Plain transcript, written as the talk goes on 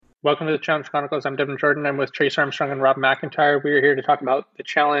Welcome to the Challenge Chronicles. I'm Devin Jordan. I'm with Trace Armstrong and Rob McIntyre. We are here to talk about the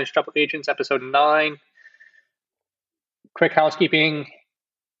Challenge Double Agents, Episode 9. Quick housekeeping.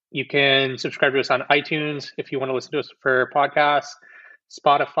 You can subscribe to us on iTunes if you want to listen to us for podcasts,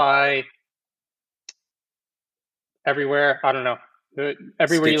 Spotify, everywhere. I don't know.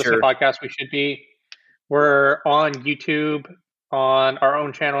 Everywhere you listen to podcasts, we should be. We're on YouTube, on our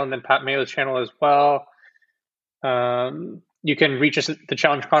own channel, and then Pat Mayo's channel as well. You can reach us at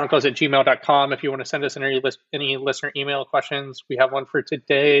thechallengechronicles@gmail.com if you want to send us any listener email questions. We have one for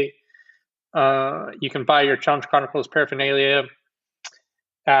today. You can buy your Challenge Chronicles paraphernalia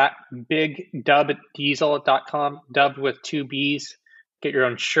at bigdubdiesel.com, dubbed with 2 B's. Get your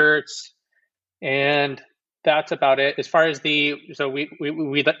own shirts. And that's about it. As far as we've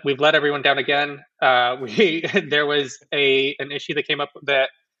let everyone down again. There was an issue that came up that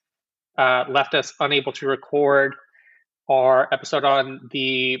left us unable to record our episode on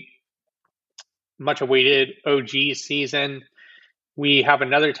the much awaited OG season. We have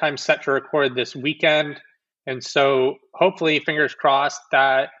another time set to record this weekend. And so hopefully, fingers crossed,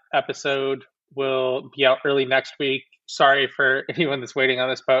 that episode will be out early next week. Sorry for anyone that's waiting on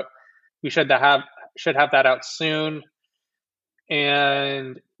this, but we should have that out soon.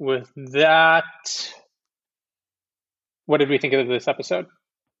 And with that, what did we think of this episode?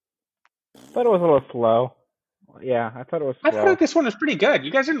 I thought it was a little slow. Yeah, I thought it was slow. I thought this one was pretty good.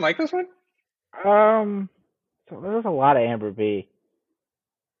 You guys didn't like this one? So there was a lot of Amber B.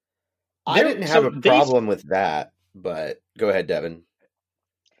 I didn't have a problem with that, but go ahead, Devin.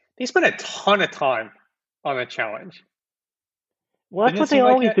 They spent a ton of time on the challenge. Well, that's what they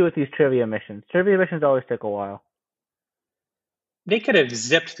always do with these trivia missions. Trivia missions always take a while. They could have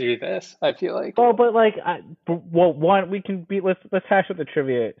zipped through this, I feel like. Oh, but let's hash out the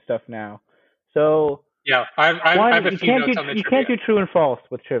trivia stuff now. So yeah, I have a few notes on the trivia. You can't do true and false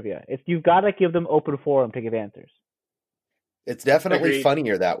with trivia. You've got to give them open forum to give answers. It's definitely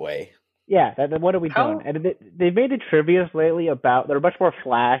funnier that way. Yeah, what are we doing? And they've made the trivias lately they're much more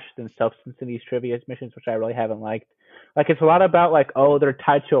flash than substance in these trivia missions, which I really haven't liked. Like, it's a lot about, like, they're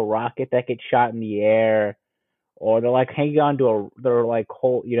tied to a rocket that gets shot in the air, or they're, like, hanging on to whole,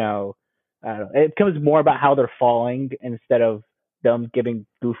 I don't know. It becomes more about how they're falling instead of them giving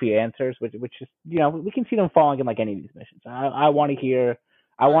goofy answers, which is, we can see them falling in, like, any of these missions. I want to hear,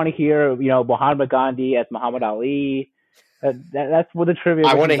 Muhammad Gandhi as Muhammad Ali. That's what the trivia.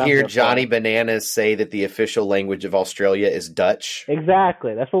 I want to hear Johnny Bananas say that the official language of Australia is Dutch.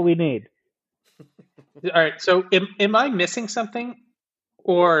 Exactly. That's what we need. All right. So am I missing something?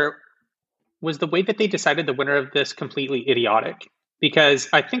 Or was the way that they decided the winner of this completely idiotic? Because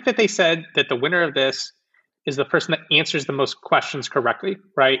I think that they said that the winner of this is the person that answers the most questions correctly,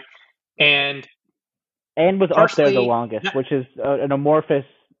 right? And was up there the longest, which is an amorphous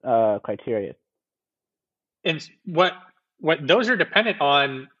criteria. And what those are dependent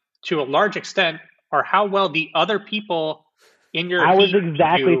on, to a large extent, are how well the other people in your I was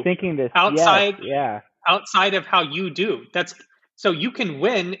exactly thinking this. Outside, yes, yeah. Outside of how you do. So you can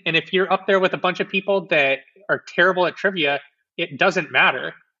win, and if you're up there with a bunch of people that are terrible at trivia, it doesn't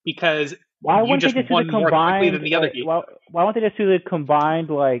matter, because you just won more quickly than the other people. Why won't they just do the combined,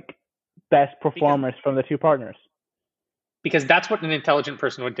 like, best performers from the two partners? Because that's what an intelligent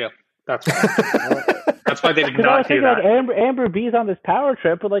person would do. That's why. That's why they did not do that. Like, Amber B's on this power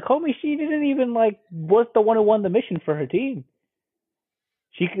trip, but, like, homie, she didn't even, like, was the one who won the mission for her team.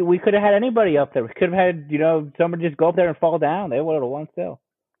 We could have had anybody up there. We could have had, somebody just go up there and fall down. They would have won still.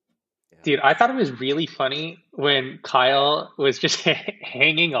 Dude, I thought it was really funny when Kyle was just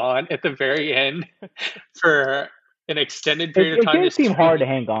hanging on at the very end for an extended period of time. It did seem hard to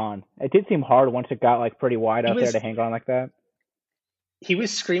hang on. It did seem hard once it got, like, pretty wide out there to hang on like that. He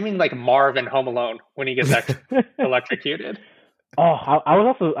was screaming like Marv in Home Alone when he gets electrocuted. Oh, I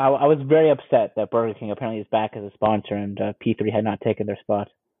was very upset that Burger King apparently is back as a sponsor, and P3 had not taken their spot.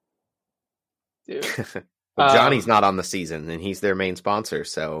 Dude. Well, Johnny's not on the season, and he's their main sponsor,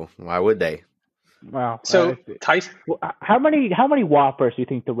 so why would they? Well, so Tyson, how many Whoppers do you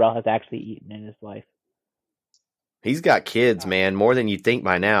think Darrell has actually eaten in his life? He's got kids, man, more than you'd think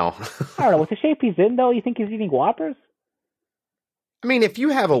by now. I don't know. With the shape he's in, though, you think he's eating Whoppers? I mean, if you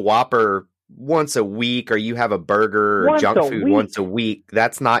have a Whopper once a week, or you have a burger or junk food once a week,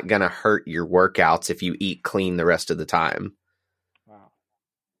 that's not going to hurt your workouts if you eat clean the rest of the time. Wow.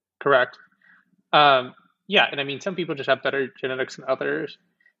 Correct. Yeah, and I mean, some people just have better genetics than others.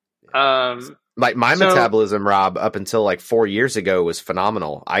 Like my metabolism, Rob, up until like 4 years ago was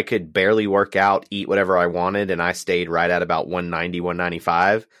phenomenal. I could barely work out, eat whatever I wanted, and I stayed right at about 190,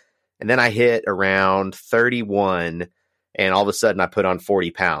 195. And then I hit around 31, And all of a sudden I put on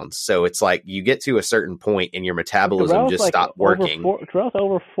 40 pounds. So it's like you get to a certain point and your metabolism just stopped working. Terrell's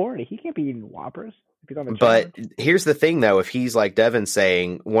over 40. He can't be eating Whoppers. But here's the thing, though. If he's like Devin's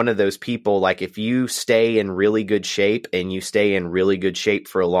saying, one of those people, like if you stay in really good shape and you stay in really good shape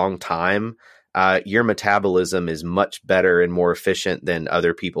for a long time, your metabolism is much better and more efficient than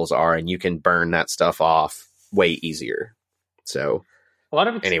other people's are. And you can burn that stuff off way easier. So a lot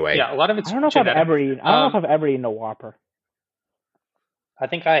of it's, anyway, yeah, a lot of it's I don't know genetic. if I've ever eaten. I don't know if I've ever eaten a Whopper. I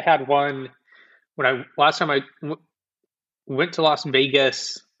think I had one when last time I went to Las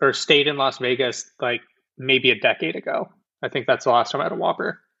Vegas or stayed in Las Vegas, like maybe a decade ago. I think that's the last time I had a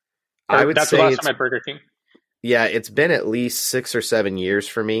Whopper. That's the last time I had Burger King. Yeah, it's been at least 6 or 7 years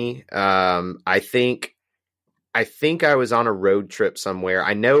for me. I think I was on a road trip somewhere.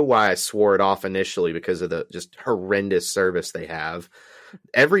 I know why I swore it off initially because of the just horrendous service they have.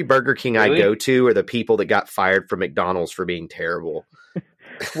 Every Burger King I go to are the people that got fired from McDonald's for being terrible.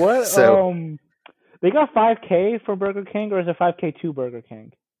 What? So, they got 5K for Burger King, or is it 5K to Burger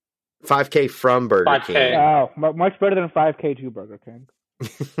King? 5K from Burger 5K. King. Oh, much better than 5K to Burger King.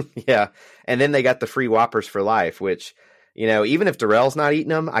 Yeah, and then they got the free Whoppers for life, which, you know, even if Darrell's not eating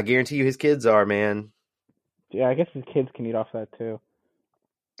them, I guarantee you his kids are, man. Yeah, I guess his kids can eat off that too.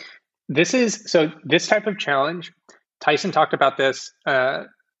 This type of challenge, Tyson talked about this in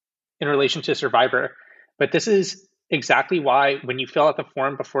relation to Survivor, but this is exactly why when you fill out the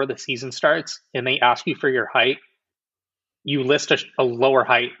form before the season starts and they ask you for your height, you list a lower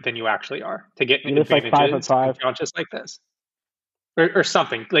height than you actually are to get advantages in challenges like this. Or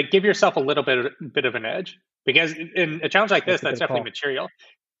something. Like give yourself a little bit of an edge. Because in a challenge like this, that's definitely material.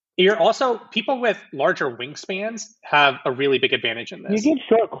 You're also, people with larger wingspans have a really big advantage in this. You get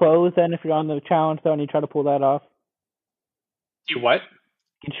short clothes then if you're on the challenge though and you try to pull that off. Do what?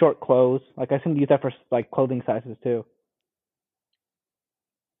 Get short clothes. Like I assume you use that for like clothing sizes too.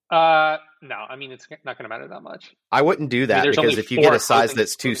 No, I mean it's not going to matter that much. I wouldn't do that because if you get a size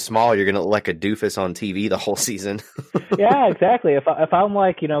that's too small, you're going to look like a doofus on TV the whole season. Yeah, exactly. If I'm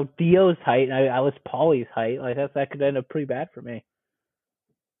like, you know, Dio's height and I was Paulie's height, like that could end up pretty bad for me.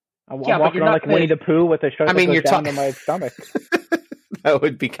 I'm walking around like Winnie the Pooh with a shirt that goes down to my stomach. That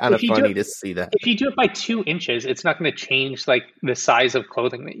would be kind of funny to see that. If you do it by 2 inches, it's not going to change like the size of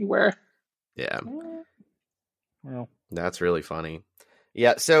clothing that you wear. Yeah. Well, that's really funny.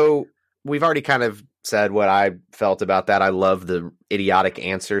 Yeah, so we've already kind of said what I felt about that. I love the idiotic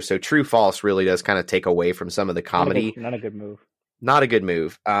answer. So true false really does kind of take away from some of the comedy. Not a good move. Not a good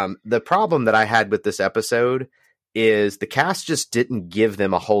move. The problem that I had with this episode is the cast just didn't give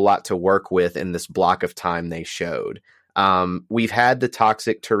them a whole lot to work with in this block of time they showed. We've had the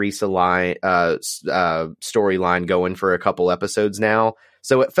toxic Teresa storyline going for a couple episodes now.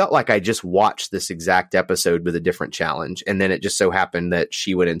 So it felt like I just watched this exact episode with a different challenge. And then it just so happened that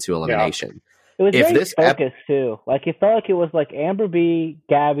she went into elimination. Yeah. It was very focused too. Like it felt like it was like Amber B,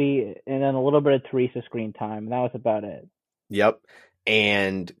 Gabby, and then a little bit of Teresa screen time. And that was about it. Yep.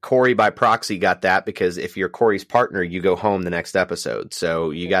 And Corey by proxy got that because if you're Corey's partner, you go home the next episode. So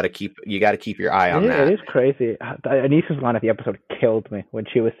you got to keep your eye on that. It is crazy. Anissa's line at the episode killed me when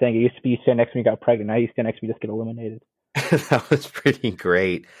she was saying, "It used to be you stand next to me, got pregnant. Now you stand next to me, just get eliminated." That was pretty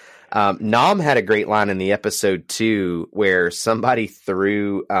great. Nam had a great line in the episode too, where somebody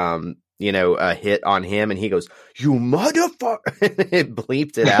threw, a hit on him and he goes, "You motherfucker!" It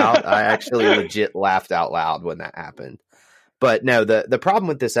bleeped it out. I actually legit laughed out loud when that happened. But no, the problem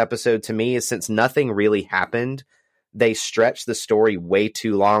with this episode to me is since nothing really happened, they stretched the story way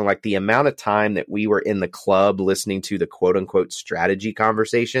too long. Like the amount of time that we were in the club listening to the quote unquote strategy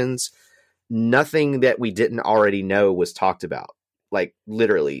conversations, nothing that we didn't already know was talked about, like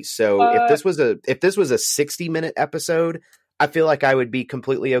literally. So if this was a 60-minute episode, I feel like I would be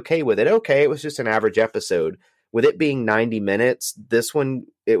completely okay with it. Okay, it was just an average episode. With it being 90 minutes, this one,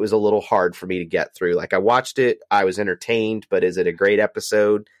 it was a little hard for me to get through. Like I watched it, I was entertained, but is it a great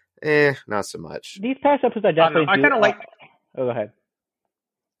episode? Not so much. These past episodes I definitely I kind of like. Oh, go ahead.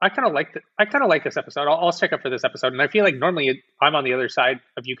 I kind of like this episode. I'll stick up for this episode, and I feel like normally I'm on the other side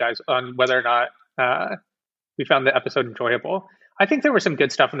of you guys on whether or not we found the episode enjoyable. I think there was some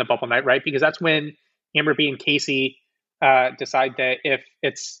good stuff in the bubble night, right? Because that's when Amber B and Casey decide that if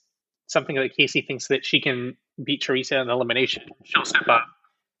it's something that Casey thinks that she can beat Teresa in elimination, she'll step up.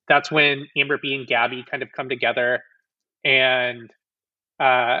 That's when Amber B and Gabby kind of come together, and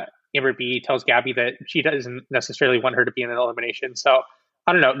Amber B tells Gabby that she doesn't necessarily want her to be in an elimination. So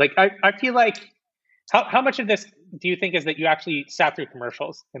I don't know. Like I feel like How much of this do you think is that you actually sat through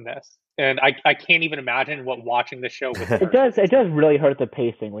commercials in this? And I can't even imagine what watching the show with it does really hurt the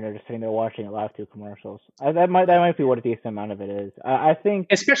pacing when you're just sitting there watching a live through commercials. That might be what a decent amount of it is. I think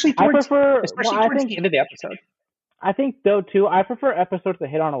especially towards the end of the episode. I think though too, I prefer episodes that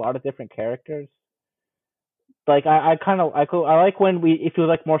hit on a lot of different characters. Like I like when it feels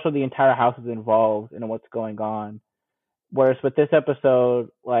like more so the entire house is involved in what's going on. Whereas with this episode,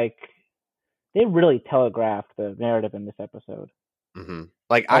 like they really telegraphed the narrative in this episode. Mm-hmm.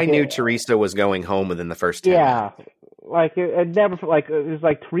 Like I knew Teresa was going home within the first 10 minutes. Like it never it was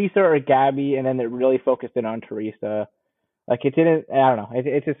like Teresa or Gabby, and then it really focused in on Teresa. Like it didn't. I don't know.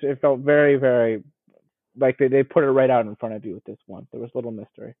 It felt very, very like they put it right out in front of you with this one. There was little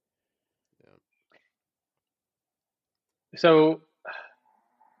mystery. So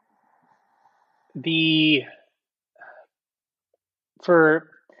for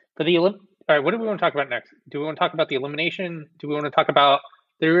the all right, what do we want to talk about next? Do we want to talk about the elimination? Do we want to talk about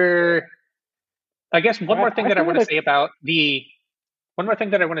I guess one more thing that I want to say about the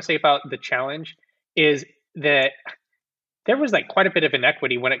challenge is that there was like quite a bit of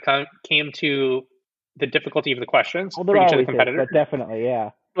inequity when it came to the difficulty of the questions for each of the competitors. But definitely, yeah.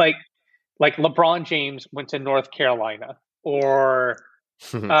 Like LeBron James went to North Carolina, or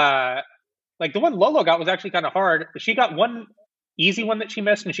like the one Lolo got was actually kind of hard. She got one easy one that she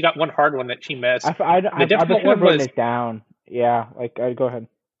missed, and she got one hard one that she missed. The difficult one was it down. Yeah, go ahead.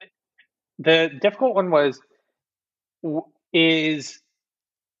 The difficult one is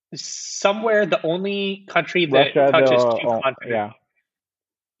somewhere the only country that Russia, touches two continents.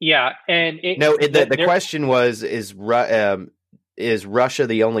 Yeah, and the question was is Russia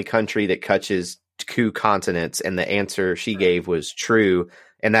the only country that touches two continents? And the answer she gave was true,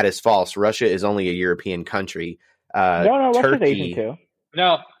 and that is false. Russia is only a European country. No, Turkey. Russia's Asian too.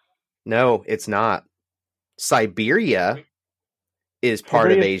 No, it's not. Siberia is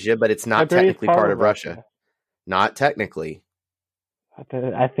part of Asia, but it's not technically part of Russia. Not technically.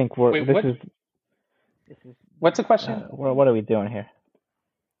 I think this is. What's the question? What are we doing here?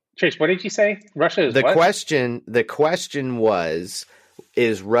 Chase, what did you say? Russia is the question. The question was: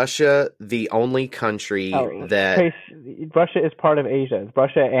 is Russia the only country that Chase, Russia is part of Asia?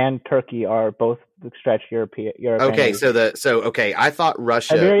 Russia and Turkey are both stretched Europe. Okay, I thought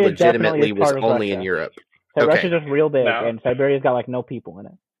Russia Siberia legitimately was only Russia. In Europe. So Russia's just real big, and Siberia's got like no people in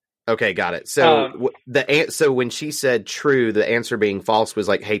it. Okay, got it. So so when she said true, the answer being false was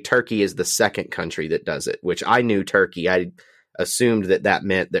like, hey, Turkey is the second country that does it, which I knew Turkey. I assumed that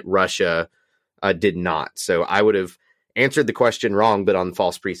meant that Russia did not. So I would have answered the question wrong, but on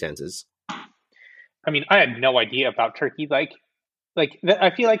false pretenses. I mean, I had no idea about Turkey. Like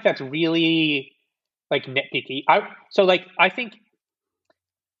I feel like that's really like nitpicky. I think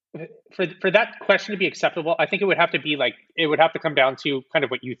for that question to be acceptable, I think it would have to come down to kind of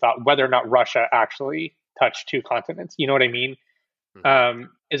what you thought, whether or not Russia actually touched two continents. You know what I mean?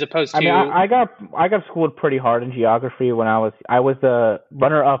 As opposed to, I mean, I got schooled pretty hard in geography when I was the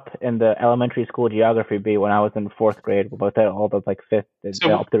runner up in the elementary school geography bee when I was in fourth grade, but all the like fifth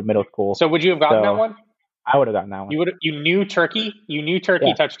up through middle school. So would you have gotten that one? I would have gotten that one. You knew Turkey. You knew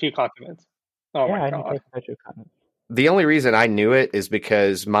Turkey touched two continents. Oh my God! I knew touched two continents. The only reason I knew it is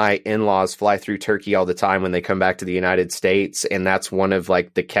because my in-laws fly through Turkey all the time when they come back to the United States. And that's one of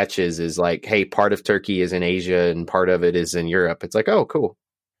like the catches is like, hey, part of Turkey is in Asia and part of it is in Europe. It's like, oh, cool.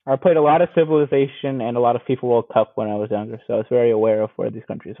 I played a lot of Civilization and a lot of FIFA World Cup when I was younger. So I was very aware of where these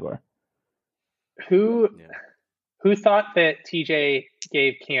countries were. Who thought that TJ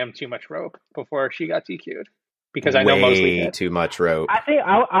gave Cam too much rope before she got DQ'd? Because I know Mosley did. Too much rope. I think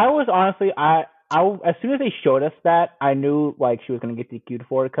I was honestly, as soon as they showed us that, I knew like she was going to get DQ'd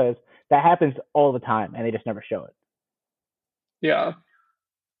for it because that happens all the time and they just never show it. Yeah.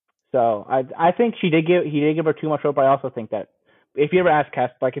 So I think he did give her too much rope. I also think that if you ever ask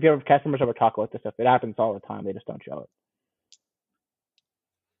cast members ever talk about this stuff, it happens all the time. They just don't show it.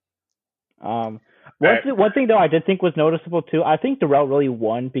 One thing though I did think was noticeable too. I think Darrell really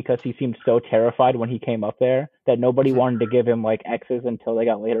won because he seemed so terrified when he came up there that nobody wanted to give him like X's until they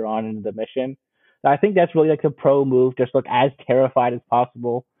got later on into the mission. I think that's really like a pro move. Just look as terrified as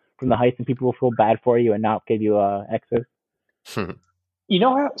possible from the heights, and people will feel bad for you and not give you X's. You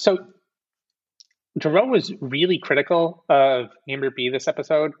know how? So Darrell was really critical of Amber B this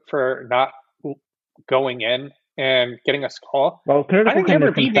episode for not going in and getting a call. Well, I think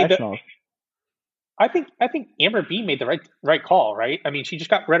Amber B made I think Amber B made the right call, right? I mean, she just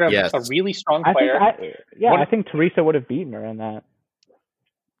got rid of a really strong player. I think Teresa would have beaten her in that.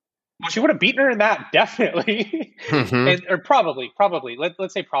 Well, she would have beaten her in that, definitely. Or probably.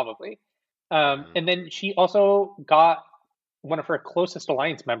 Let's say probably. And then she also got one of her closest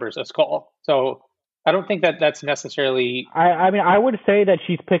alliance members a skull. So I don't think that that's necessarily. I mean, I would say that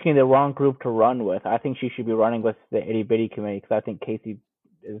she's picking the wrong group to run with. I think she should be running with the itty bitty committee because I think Casey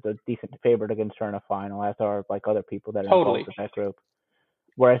is a decent favorite against her in a final, as are like other people that are Totally. involved with that group.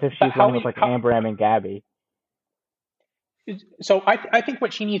 Whereas if But she's running with like Amberam and Gabby. So I think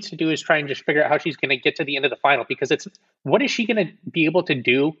what she needs to do is try and just figure out how she's going to get to the end of the final, because it's what is she going to be able to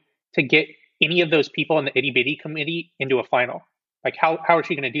do to get any of those people in the itty bitty committee into a final? Like how is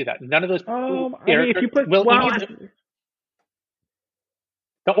she going to do that? None of those. I mean, if you put the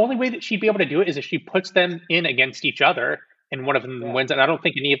only way that she'd be able to do it is if she puts them in against each other and one of them wins. And I don't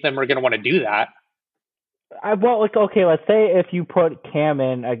think any of them are going to want to do that. Okay, let's say if you put Cam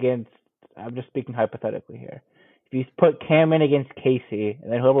in against, I'm just speaking hypothetically here. If you put Cam in against Casey,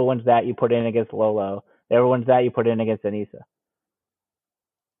 and then whoever wins that, you put in against Lolo. Whoever wins that, you put in against Anissa.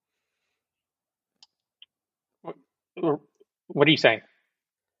 What are you saying?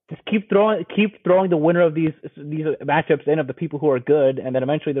 Just keep throwing the winner of these matchups in of the people who are good, and then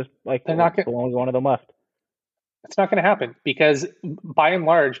eventually there's like only one of them left. It's not going to happen because, by and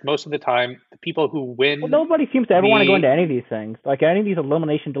large, most of the time, the people who win. Well, nobody seems to ever want to go into any of these things. Like any of these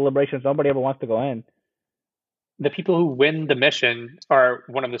elimination deliberations, nobody ever wants to go in. The people who win the mission are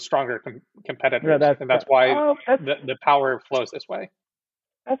one of the stronger competitors, and that's why the power flows this way.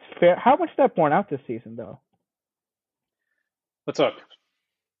 That's fair. How much is that borne out this season, though? Let's look.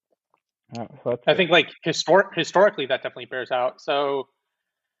 I think, like historically, that definitely bears out. So.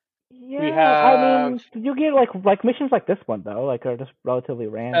 Yeah, I mean, you get like missions like this one though, like are just relatively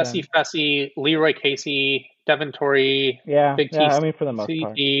random. Fessy, Leroy Casey, Devin Torrey, Big T. I mean, for the most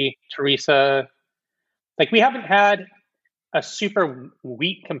part, Teresa. Like we haven't had a super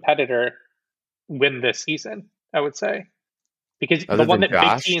weak competitor win this season, I would say, because the one that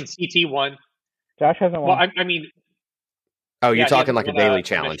Josh? Big T and CT won. Josh hasn't won. Well, I mean. Oh, you're talking like a daily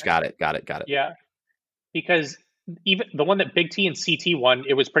challenge. Got it. Yeah, because. Even the one that Big T and CT won,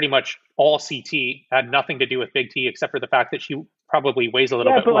 it was pretty much all CT. Had nothing to do with Big T except for the fact that she probably weighs a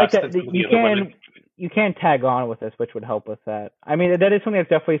little bit less than some of the other women. You can tag on with this, which would help with that. I mean, that is something that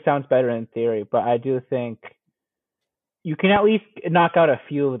definitely sounds better in theory, but I do think you can at least knock out a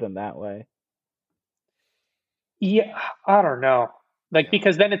few of them that way. Yeah, I don't know. Like,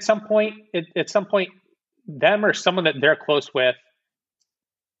 because then at some point, them or someone that they're close with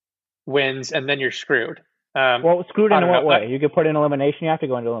wins, and then you're screwed. Well, screwed in what way? You could put in elimination. You have to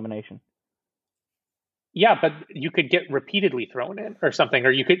go into elimination. Yeah, but you could get repeatedly thrown in or something,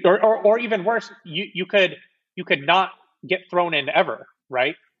 or you could, or even worse, you could not get thrown in ever,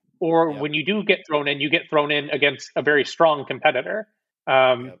 right? Or when you do get thrown in, you get thrown in against a very strong competitor.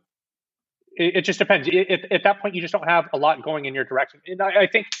 It just depends. At that point, you just don't have a lot going in your direction. And I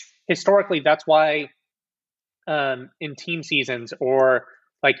think historically, that's why in team seasons or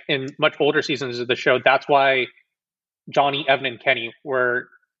like in much older seasons of the show, that's why Johnny, Evan, and Kenny did so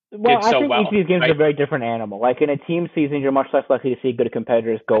well. I think each of these games are a very different animal. Like in a team season, you're much less likely to see good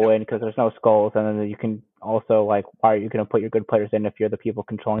competitors go in because there's no skulls, and then you can also why are you going to put your good players in if you're the people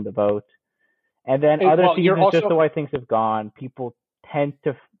controlling the vote? And then other seasons, just the way things have gone,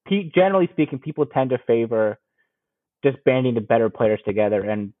 generally speaking, people tend to favor just banding the better players together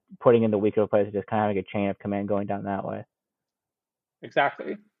and putting in the weaker players, just kind of having a chain of command going down that way.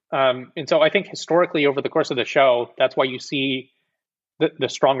 Exactly. And so I think historically over the course of the show, that's why you see the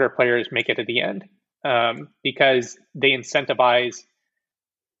stronger players make it to the end, because they incentivize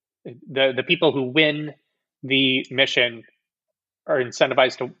the people who win the mission are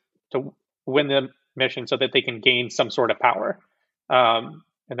incentivized to win the mission so that they can gain some sort of power. And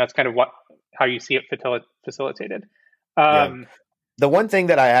that's kind of how you see it facilitated. The one thing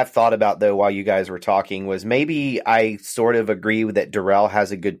that I have thought about, though, while you guys were talking was maybe I sort of agree that Darrell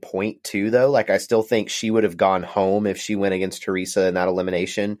has a good point, too, though. Like, I still think she would have gone home if she went against Teresa in that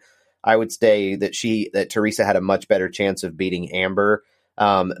elimination. I would say that Teresa had a much better chance of beating Amber.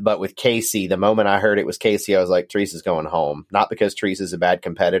 But with Casey, the moment I heard it was Casey, I was like, Teresa's going home. Not because Teresa's a bad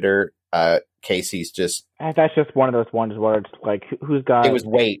competitor. Casey's just... That's just one of those ones where it's like, who's got... It was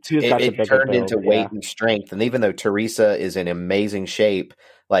weight. It turned into weight and strength. And even though Teresa is in amazing shape,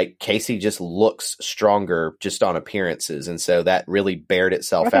 like Casey just looks stronger just on appearances. And so that really bared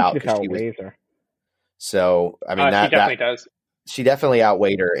itself out. So, I mean, she definitely does. She definitely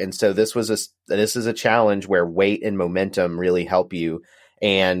outweighed her. And so this is a challenge where weight and momentum really help you.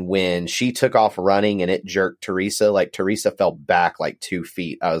 And when she took off running and it jerked Teresa, like Teresa fell back like 2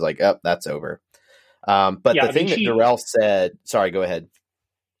 feet. I was like, oh, that's over. But the thing that Darrell said, sorry, go ahead.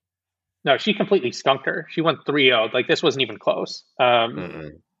 No, she completely skunked her. She went 3-0. Like this wasn't even close.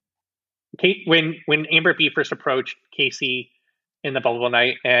 when Amber B first approached Casey in the bubble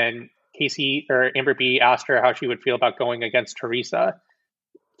night, and Amber B asked her how she would feel about going against Teresa,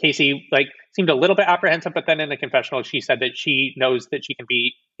 Casey seemed a little bit apprehensive, but then in the confessional, she said that she knows that she can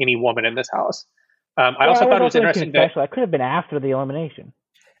beat any woman in this house. I also thought it was interesting that it could have been after the elimination.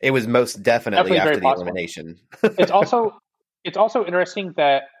 It was most definitely after the elimination. It's also interesting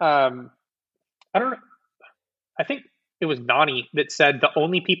that I don't know. I think it was Nani that said the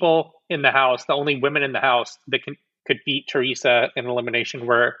only people in the house, the only women in the house that could beat Teresa in elimination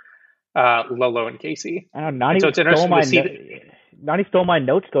were Lolo and Casey. I don't know. Nani, so it's interesting to see Nani stole my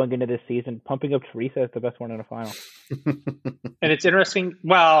notes going into this season, pumping up Teresa as the best one in the final. And it's interesting.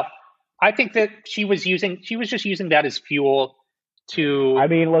 Well, I think that she was just using that as fuel to. I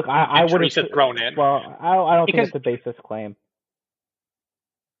mean, look, I would have thrown in. Well, I don't think it's a baseless claim.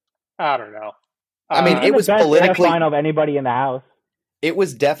 I don't know. I mean, it was politically final of anybody in the house. It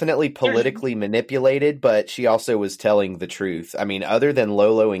was definitely politically manipulated, but she also was telling the truth. I mean, other than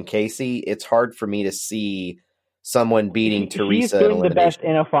Lolo and Casey, it's hard for me to see someone beating Teresa. She's been the best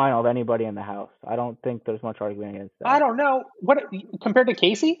in a final of anybody in the house. I don't think there's much argument against that. I don't know what compared to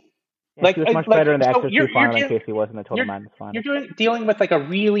Casey. Yeah, she was much better in the Extra final than Casey was in the Total Madness final. You're dealing with a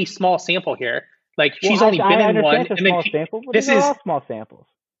really small sample here. She's only been in one. It's a small sample, but these are all small samples.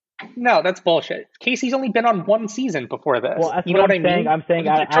 No, that's bullshit. Casey's only been on one season before this. Well, that's what I'm saying. I'm saying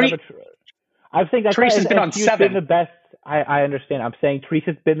I think that Teresa's been on 7. Been the best. I understand. I'm saying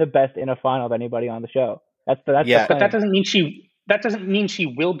Teresa's been the best in a final of anybody on the show. That's but that doesn't mean she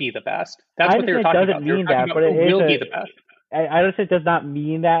will be the best. That's what they were talking about. Mean that, but it will be the best. I understand it does not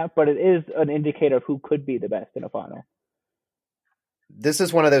mean that, but it is an indicator of who could be the best in a final. This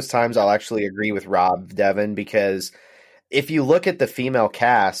is one of those times I'll actually agree with Rob, Devin, because if you look at the female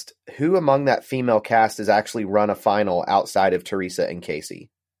cast, who among that female cast has actually run a final outside of Teresa and Casey?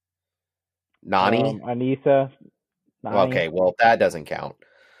 Nani? Anissa. Nani. Okay, well, that doesn't count.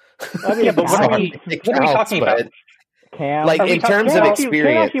 I mean, but what are we talking about? Cam, in terms of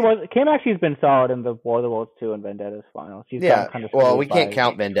experience, Cam actually has been solid in the War of the Worlds 2 and Vendettas final. We can't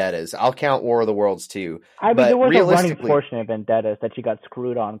count Vendettas. I'll count War of the Worlds 2. I mean, there was a running portion of Vendettas that she got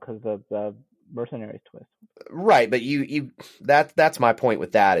screwed on because of the Mercenaries twist. Right, but that's my point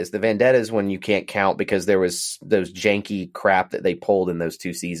with that is the Vendettas when you can't count because there was those janky crap that they pulled in those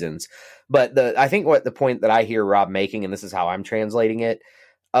 2 seasons. But I think what the point that I hear Rob making, and this is how I'm translating it,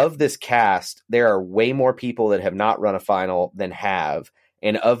 of this cast, there are way more people that have not run a final than have.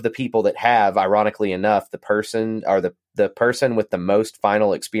 And of the people that have, ironically enough, the person with the most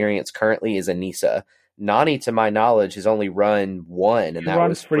final experience currently is Anissa. Nani, to my knowledge, has only run 1, and that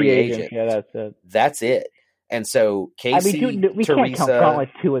was free agent. Yeah, that's it. That's it. And so Casey, we Teresa, can't count Gauntlet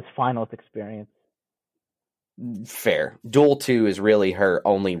 2 as finals experience. Fair. Duel 2 is really her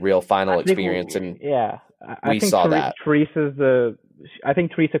only real final experience, and I think saw that. I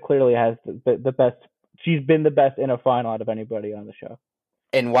think Teresa clearly has the best. She's been the best in a final out of anybody on the show.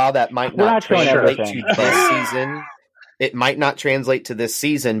 And while that might not translate to this season, it might not translate to this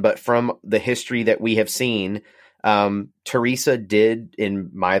season, but from the history that we have seen, Teresa did,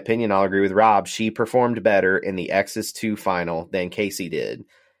 in my opinion, I'll agree with Rob, she performed better in the X's 2 final than Casey did.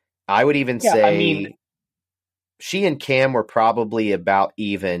 I would even say she and Cam were probably about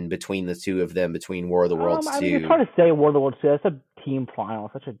even between the two of them, between War of the Worlds 2. It's hard to say War of the Worlds 2. That's a team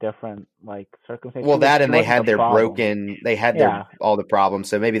final, such a different circumstance. Well, that and they had their broken, they had all the problems,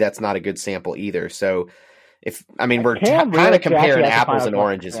 so maybe that's not a good sample either. So, we're kind of comparing apples and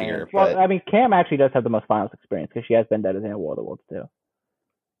oranges here. Well, Cam actually does have the most finals experience because she has been Vendettas in War of the Worlds 2.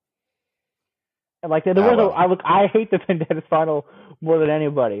 And I hate the Vendettas final more than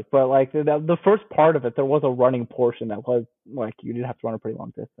anybody, but the first part of it, there was a running portion that was you did have to run a pretty long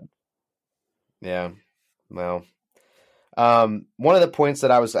distance. Yeah, well, one of the points that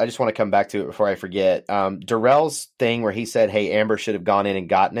I just want to come back to it before I forget. Darrell's thing where he said, "Hey, Amber should have gone in and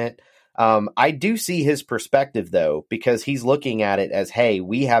gotten it." I do see his perspective though, because he's looking at it as, "Hey,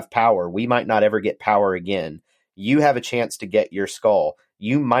 we have power. We might not ever get power again. You have a chance to get your skull.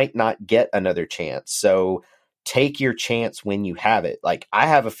 You might not get another chance. So take your chance when you have it." I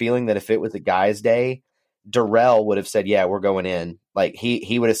have a feeling that if it was the guys' day, Darrell would have said, "Yeah, we're going in."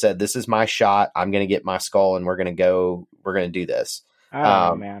 He would have said, "This is my shot. I'm going to get my skull and we're going to do this." I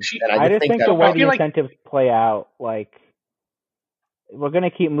don't know, man. I just think the way the incentives play out, we're going to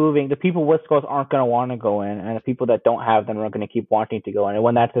keep moving. The people with skulls aren't going to want to go in, and the people that don't have them are going to keep wanting to go in. And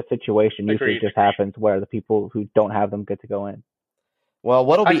when that's the situation, usually it just happens where the people who don't have them get to go in. Well,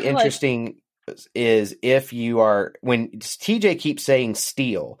 what'll be interesting is if you are, when TJ keeps saying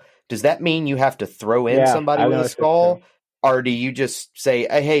steal, does that mean you have to throw in somebody with a skull? Or do you just say,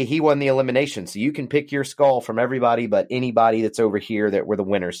 hey, he won the elimination, so you can pick your skull from everybody but anybody that's over here that were the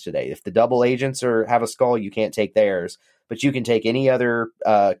winners today. If the double agents have a skull, you can't take theirs, but you can take any other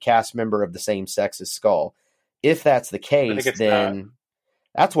cast member of the same sex's skull. If that's the case, then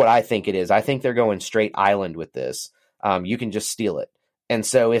that's what I think it is. I think they're going straight island with this. You can just steal it. And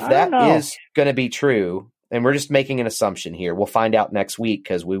so if that is going to be true, and we're just making an assumption here, we'll find out next week,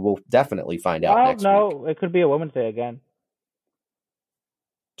 because we will definitely find out next week. No, it could be a Women's Day again.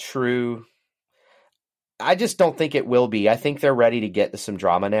 True. I just don't think it will be. I think they're ready to get to some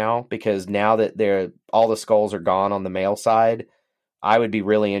drama now, because now that all the skulls are gone on the male side, I would be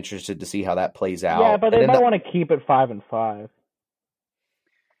really interested to see how that plays out. Yeah, but they might want to keep it 5-5.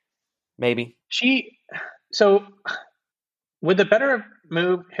 Maybe. So would the better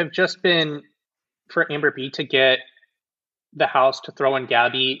move have just been for Amber B to get the house to throw in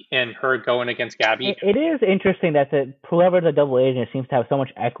Gabby and her going against Gabby? It is interesting that whoever the double agent seems to have so much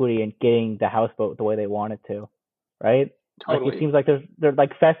equity in getting the house vote the way they want it to, right? Totally. Like, it seems like there's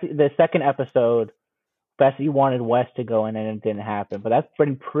like Fessy, the second episode, Fessy wanted Wes to go in and it didn't happen, but that's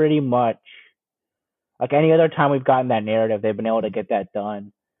been pretty much like any other time we've gotten that narrative, they've been able to get that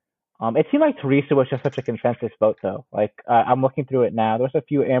done. It seemed like Teresa was just such a consensus vote, though. Like, I'm looking through it now. There's a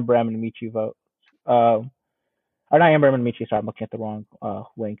few Amber M and Michi votes. Or not Amber M and Michi, sorry, I'm looking at the wrong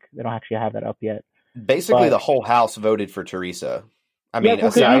link. They don't actually have that up yet. Basically, the whole house voted for Teresa. I mean,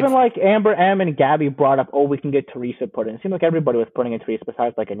 because even like Amber M and Gabby brought up, we can get Teresa put in. It seemed like everybody was putting in Teresa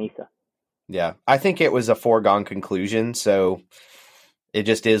besides like Anissa. Yeah, I think it was a foregone conclusion, so it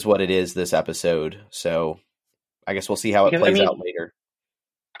just is what it is this episode. So I guess we'll see how it plays out later.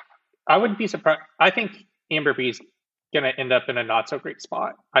 I wouldn't be surprised. I think Amber B's going to end up in a not so great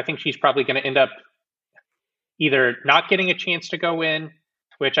spot. I think she's probably going to end up either not getting a chance to go in,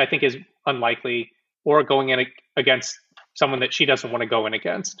 which I think is unlikely, or going in against someone that she doesn't want to go in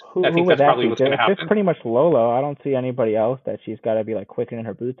against. I think that's probably what's going to happen. It's pretty much Lolo. I don't see anybody else that she's got to be like quaking in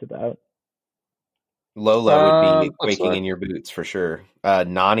her boots about. Lolo would be quaking in your boots for sure.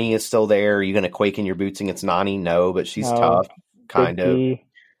 Nani is still there. Are you going to quake in your boots against Nani? No, but she's tough, kind of.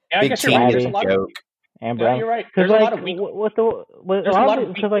 Yeah, I guess you're right. There's a lot of Amber. You're right. There's a lot of weak. There's a lot of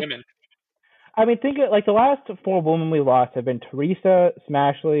weak women. I mean, think like the last 4 women we lost have been Teresa,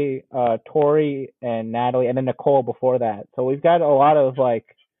 Smashley, Tori, and Natalie, and then Nicole before that. So we've got a lot of like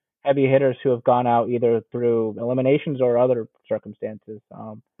heavy hitters who have gone out either through eliminations or other circumstances.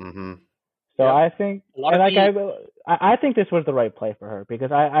 So I think, I think this was the right play for her,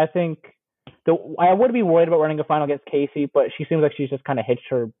 because I think I would be worried about running a final against Casey, but she seems like she's just kind of hitched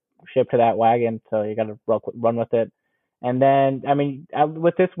her ship to that wagon, so you got to run with it. And then, I mean,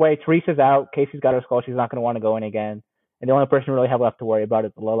 with this way, Teresa's out, Casey's got her skull, she's not going to want to go in again, and the only person we really have left to worry about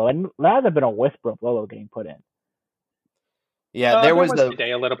is Lolo. And there hasn't been a whisper of Lolo getting put in. Yeah, there was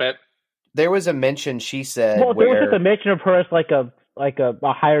today a little bit. There was a mention, she said. Well, there was just a mention of her as like a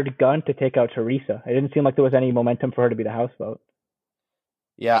hired gun to take out Teresa. It didn't seem like there was any momentum for her to be the house vote.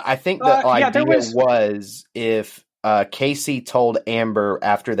 Yeah, I think the idea was if Casey told Amber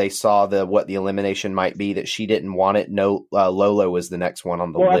after they saw what the elimination might be that she didn't want it. No, Lolo was the next one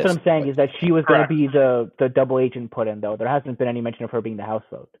on the list. Well, that's what I'm saying, is that she was going to be the double agent put in, though. There hasn't been any mention of her being the house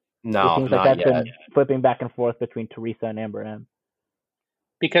vote. No, it seems like that's been flipping back and forth between Teresa and Amber M.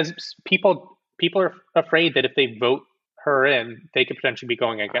 Because people are afraid that if they vote her in, they could potentially be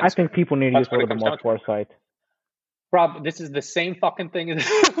going against. I think people need to use a little bit more foresight. Rob, this is the same fucking thing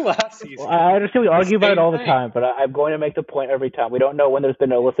as last season. Well, I understand we argue about it all the time, but I'm going to make the point every time. We don't know when there's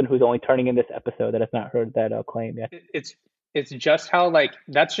been a listener who's only turning in this episode that has not heard that claim yet. It's just how,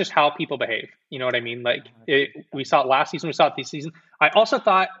 that's just how people behave. You know what I mean? We saw it last season, we saw it this season. I also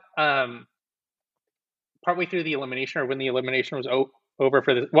thought partway through the elimination, or when the elimination was over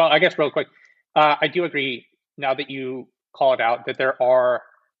for this, well, I guess real quick, I do agree, now that you call it out, that there are,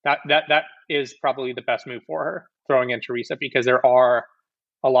 that is probably the best move for her, throwing in Teresa, because there are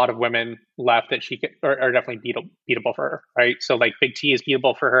a lot of women left that she could, are definitely beatable for her, right? So Big T is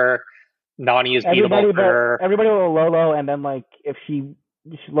beatable for her, Nani is beatable for her. Everybody with Lolo, and then if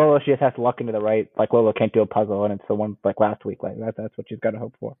Lolo, she just has to luck into the right. Lolo can't do a puzzle, and it's the one last week. That's what she's got to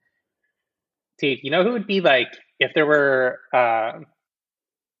hope for. See, you know who would be if there were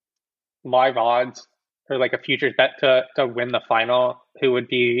live odds or a futures bet to win the final, who would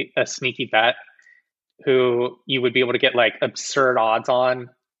be a sneaky bet, who you would be able to get absurd odds on,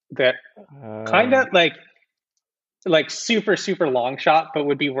 that kind of super, super long shot, but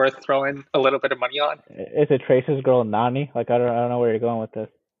would be worth throwing a little bit of money on? Is it Trace's girl Nani? I don't know where you're going with this.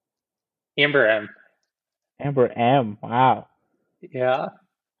 Amber M. Amber M. Wow. Yeah.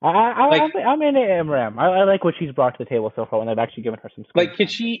 I'm in Amber M. I like what she's brought to the table so far, and they've actually given her some screen Like,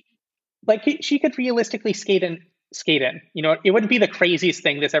 time. she could realistically skate in. You know, it wouldn't be the craziest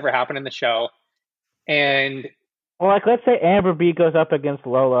thing that's ever happened in the show. And well, like let's say Amber B goes up against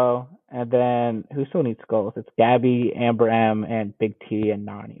Lolo, and then who still needs skulls? It's Gabby, Amber M, and Big T and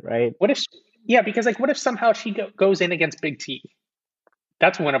Nani, right? what if? Yeah, because like, what if somehow she goes in against Big T?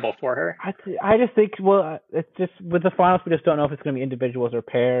 That's winnable for her. I just think it's just with the finals we just don't know if it's going to be individuals or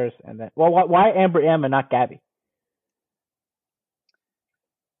pairs, and then why Amber M and not Gabby?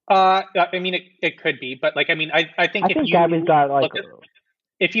 I mean, it could be, but like, I mean, I think if you Gabby's got like.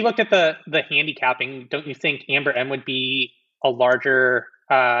 If you looked at the handicapping, don't you think Amber M would be a larger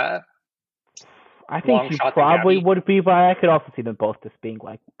I think she probably would be, but I could also see them both just being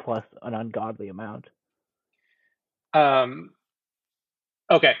like plus an ungodly amount.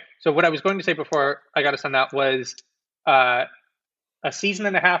 Okay, so what I was going to say before I got us on that was a season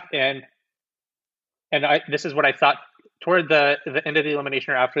and a half in, and this is what I thought toward the end of the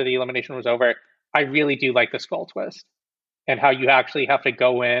elimination or after the elimination was over. I really do like the skull twist and how you actually have to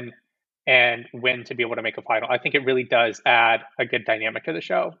go in and win to be able to make a final. I think it really does add a good dynamic to the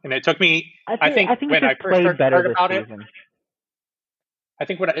show. And it took me, I think when I first heard about it, I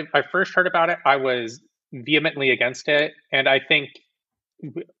think when I first heard about it, I was vehemently against it. And I think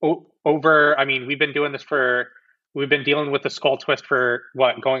I mean, we've been dealing with the skull twist for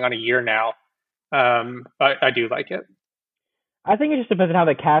going on a year now. I do like it. I think it just depends on how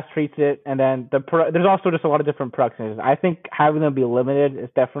the cast treats it, and then there's also just a lot of different productions. I think having them be limited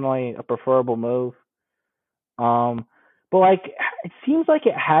is definitely a preferable move. But like it seems like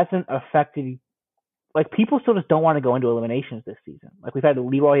it hasn't affected. Like people still just don't want to go into eliminations this season. Like we've had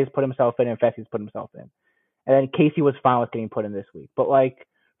Leroy has put himself in, and Fessy's put himself in, and then Casey was fine with getting put in this week. But like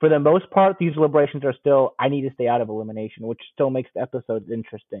for the most part, these deliberations are still I need to stay out of elimination, which still makes the episodes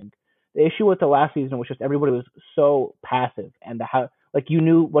interesting. The issue with the last season was just everybody was so passive, and like you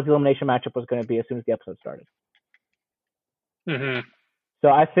knew what the elimination matchup was going to be as soon as the episode started. Mm-hmm. So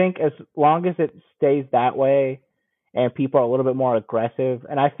I think as long as it stays that way, and people are a little bit more aggressive,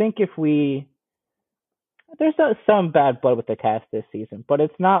 and I think if there's some bad blood with the cast this season, but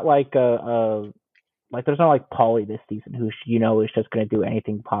it's not like like there's not like Paulie this season who is just going to do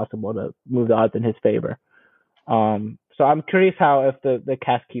anything possible to move the odds in his favor. So I'm curious how if the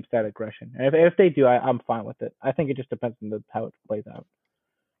cast keeps that aggression, and if they do, I'm fine with it. I think it just depends on how it plays out.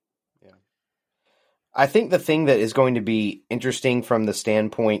 Yeah, I think the thing that is going to be interesting from the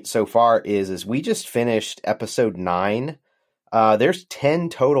standpoint so far is we just finished episode 9. There's 10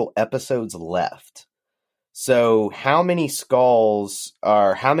 total episodes left. So how many skulls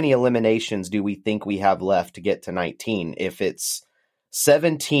or how many eliminations do we think we have left to get to 19? If it's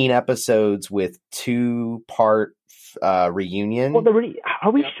 17 episodes with 2-part reunion. Well,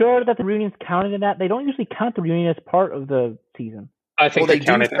 are we sure that the reunion's counted in that? They don't usually count the reunion as part of the season. I think they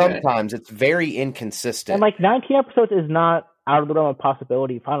do sometimes. It's very inconsistent. And like 19 episodes is not out of the realm of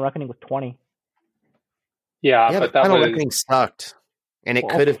possibility. Final Reckoning was 20. Yeah, but that Final Reckoning sucked, and it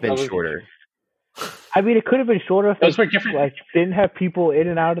could have been shorter. I mean, it could have been shorter if those were different. Like didn't have people in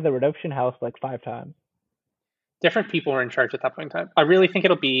and out of the Redemption House like 5 times. Different people were in charge at that point in time. I really think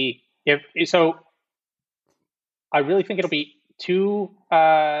it'll be I really think it'll be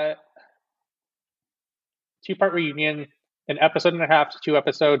 2-part reunion, an episode and a half to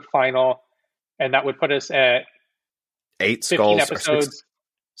 2-episode final, and that would put us at 8 skulls episodes.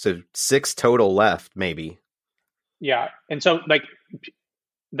 So 6 total left, maybe. Yeah, and so like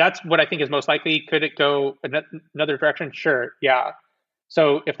that's what I think is most likely. Could it go another direction? Sure. Yeah.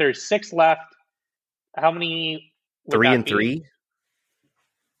 So if there's 6 left, how many? 3 and 3.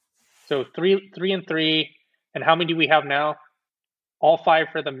 So 3 and 3, and how many do we have now? All 5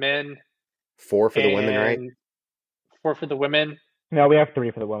 for the men. 4 for the women, right? 4 for the women. No, we have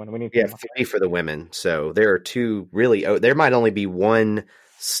 3 for the women. We need 3 for the women. So there are 2 really. There might only be 1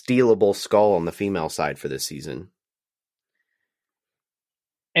 stealable skull on the female side for this season.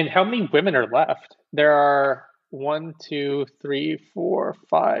 And how many women are left? There are 1, 2, 3, 4,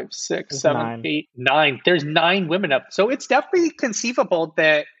 5, 6, 7, 8, 9. There's 9 women up. So it's definitely conceivable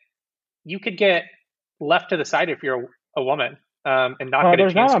that you could get left to the side if you're a woman and not get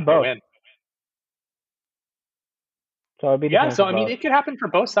a chance to go in. So so I mean, it could happen for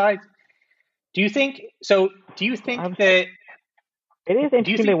both sides. Do you think that it is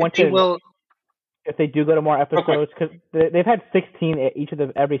interesting they went to if they do go to more episodes, because they've had 16 each of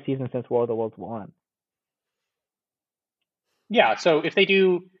every season since War of the Worlds 1. Yeah, so if they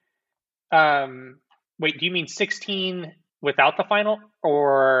do, wait, do you mean 16 without the final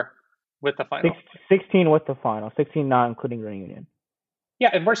or with the final? 16 with the final, 16 not including reunion. Yeah,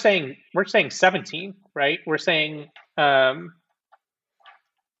 and we're saying 17, right? We're saying 19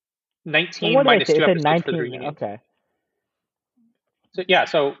 what did I minus say? It 2 said episodes for the 19. reunion. Okay. So yeah,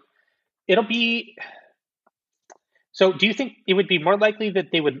 so it'll be. So do you think it would be more likely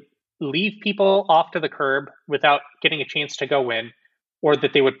that they would leave people off to the curb without getting a chance to go in, or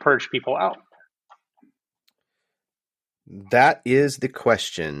that they would purge people out? That is the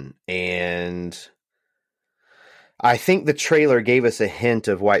question, and I think the trailer gave us a hint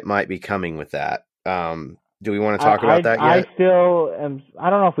of what might be coming with that. Do we want to talk about that yet? I still am. I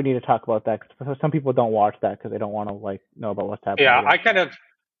don't know if we need to talk about that because some people don't watch that because they don't want to know about what's happening. Yeah, I kind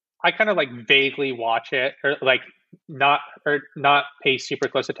of like vaguely watch it or not pay super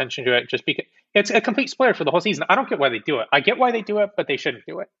close attention to it just because it's a complete spoiler for the whole season. I don't get why they do it. I get why they do it, but they shouldn't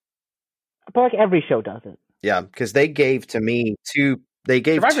do it. But like every show does it. Yeah, because they gave to me two. They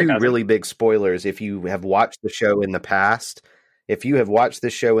gave two really big spoilers. If you have watched the show in the past,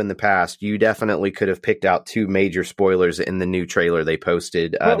 you definitely could have picked out two major spoilers in the new trailer they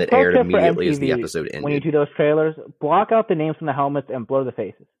posted that aired immediately as the episode ended. When you do those trailers, block out the names from the helmets and blur the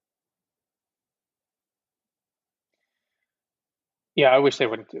faces. Yeah, I wish they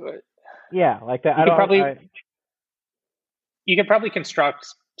wouldn't do it. Yeah, like that. You could probably construct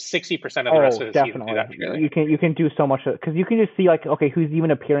 60% of the rest of the season through that trailer. You can do so much because you can just see like, okay, who's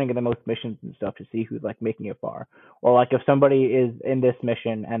even appearing in the most missions and stuff to see who's like making it far, or like if somebody is in this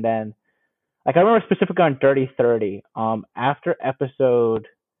mission and then like I remember specifically on Dirty 30, after episode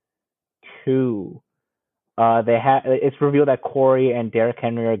 2, it's revealed that Corey and Derek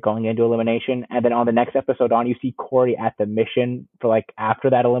Henry are going into elimination, and then on the next episode on, you see Corey at the mission for like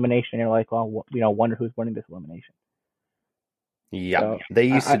after that elimination, and you're like, well, wonder who's winning this elimination. Yeah, so, they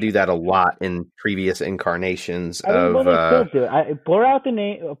used to do that a lot in previous incarnations they still do it. Blur out the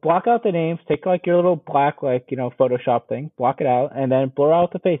name, block out the names, take like your little black Photoshop thing, block it out, and then blur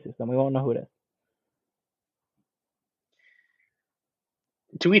out the faces, and we won't know who it is.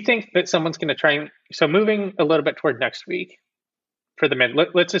 Do we think that someone's going to try and so moving a little bit toward next week for the men?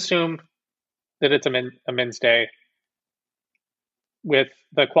 Let's assume that it's a men's day with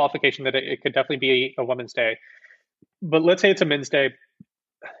the qualification that it could definitely be a women's day. But let's say it's a men's day.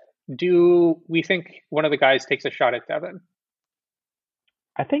 Do we think one of the guys takes a shot at Devin?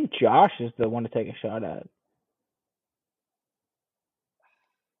 I think Josh is the one to take a shot at.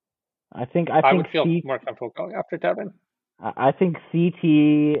 I would feel more comfortable going after Devin. I think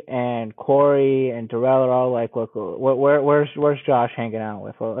CT and Corey and Darrell are all like, look, where's Josh hanging out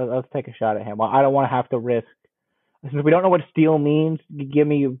with? Well, let's take a shot at him. Well, I don't want to have to risk. Since we don't know what steal means,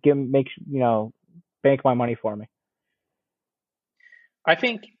 bank my money for me. I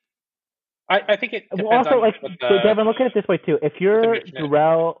think it depends also, like, Devin, look at it this way too. If you're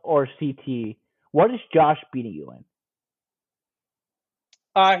Darrell or CT, what is Josh beating you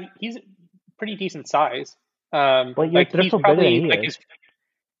in? He's pretty decent size. But he's probably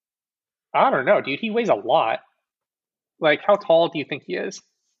I don't know, dude. He weighs a lot. Like, how tall do you think he is?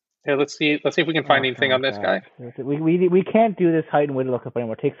 Here, let's see if we can find anything on this guy. We can't do this height and weight lookup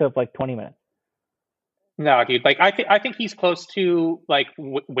anymore. It takes up like 20 minutes. No, dude. Like, I think he's close to like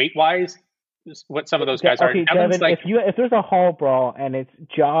weight wise what some of those guys are. Devin, like, if there's a hall brawl and it's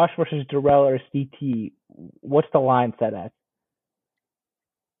Josh versus Darrell or CT, what's the line set at?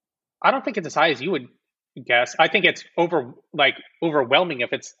 I don't think it's as high as you would guess. I think it's overwhelming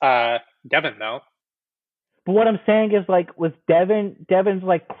if it's Devin though. But what I'm saying is, like, with Devin's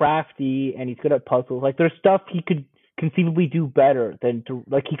like crafty and he's good at puzzles. Like, there's stuff he could conceivably do better than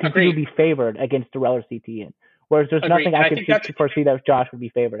he could be favored against Darrell or CT in. Whereas there's nothing I could foresee that Josh would be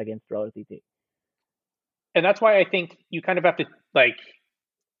favored against Darrell or CT. And that's why I think you kind of have to like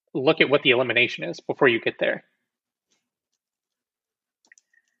look at what the elimination is before you get there.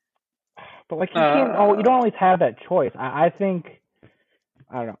 But like you don't always have that choice. I think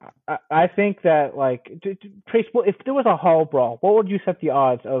I don't know. I think that like Trace, if there was a hall brawl, what would you set the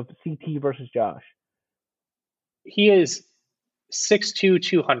odds of CT versus Josh? He is 6'2",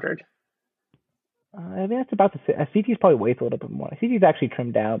 200. I mean, that's about the same. CT's probably weighs a little bit more. CT's actually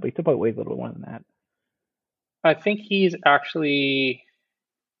trimmed down, but he still probably weighs a little bit more than that. I think he's actually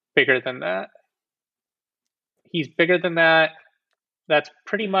bigger than that. He's bigger than that. That's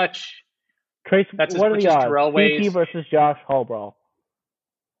pretty much. Trace, that's what as are much the odds? CT versus Josh hall brawl.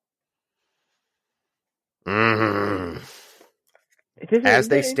 As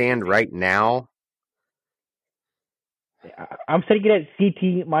they stand right now, I'm setting it at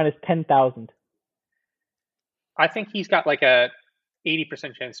CT minus 10,000. I think he's got like a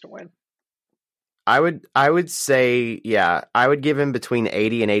 80% chance to win. I would say, yeah, I would give him between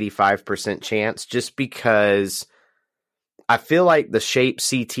 80 and 85% chance just because I feel like the shape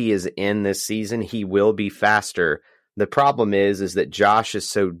CT is in this season, he will be faster. The problem is that Josh is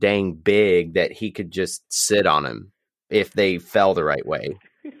so dang big that he could just sit on him if they fell the right way.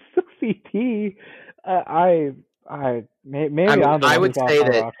 CT, maybe I mean, I'm the I one would who's say off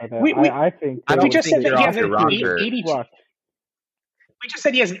my that rocker there. We I think I we don't just think said that you're he off has your an rocker. 80. what? We just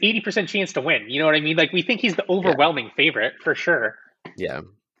said he has an 80% chance to win. You know what I mean? Like, we think he's the overwhelming favorite for sure. Yeah.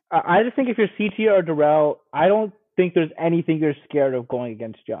 I just think if you're CT or Darrell, I don't think there's anything you're scared of going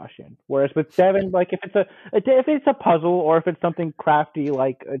against Josh in. Whereas with Devin, like if it's a puzzle or if it's something crafty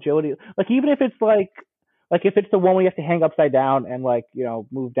like agility, like even if it's like if it's the one where you have to hang upside down and like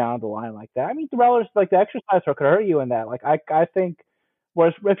move down the line like that. I mean, Darrell is like the exercise could hurt you in that. Like I think.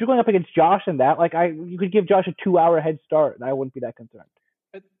 Whereas if you're going up against Josh in that, like you could give Josh a 2-hour head start, and I wouldn't be that concerned.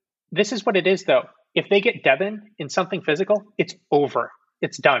 This is what it is, though. If they get Devin in something physical, it's over.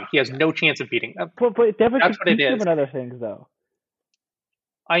 It's done. He has no chance of beating them. But Devin That's could what it beat him is. in other things, though.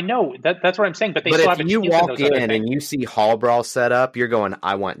 I know that's what I'm saying, but they But still if have a you chance in walk those other in things. and you see Hall Brawl set up, you're going,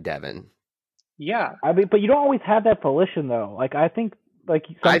 I want Devin. Yeah. I mean, but you don't always have that volition, though. Like I think, like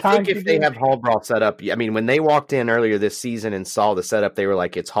I sometimes think if they have Hall Brawl set up, I mean, when they walked in earlier this season and saw the setup, they were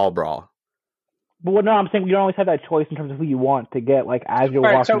like, it's Hall Brawl. But no, I'm saying you don't always have that choice in terms of who you want to get. Like as you're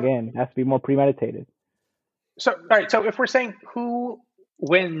walking in, it has to be more premeditated. So, all right. So if we're saying who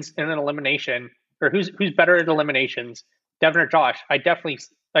wins in an elimination, or who's better at eliminations, Devin or Josh, I definitely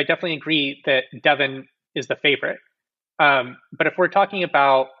agree that Devin is the favorite. But if we're talking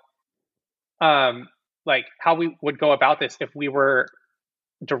about like how we would go about this if we were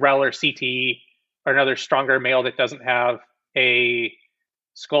Darrell or CT or another stronger male that doesn't have a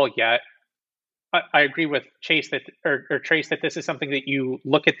skull yet, I agree with Chase that or Trace that this is something that you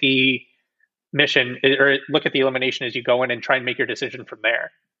look at the mission or look at the elimination as you go in and try and make your decision from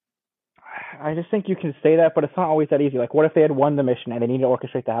there. I just think you can say that, but it's not always that easy. Like, what if they had won the mission and they need to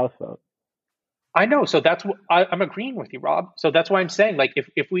orchestrate the house vote? I know, so that's what I'm agreeing with you, Rob. So that's why I'm saying, like,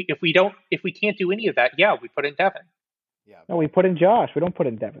 if we can't do any of that, yeah, we put in Devin. Yeah. No, we put in Josh. We don't put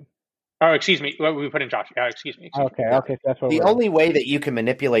in Devin. Oh, excuse me. We put in Josh. Excuse me. Okay, so that's what the only way that you can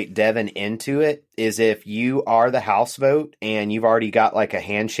manipulate Devin into it is if you are the house vote and you've already got like a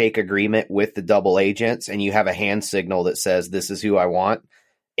handshake agreement with the double agents and you have a hand signal that says this is who I want,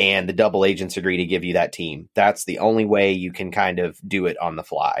 and the double agents agree to give you that team. That's the only way you can kind of do it on the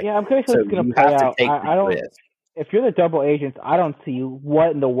fly. Yeah, I'm pretty sure it's going to play out. I don't. If you're the double agents, I don't see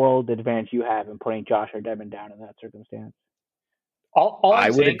what in the world advantage you have in putting Josh or Devin down in that circumstance. I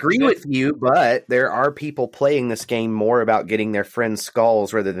would agree with you, but there are people playing this game more about getting their friends'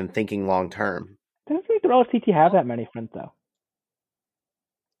 skulls rather than thinking long term. I don't think the CT have that many friends, though.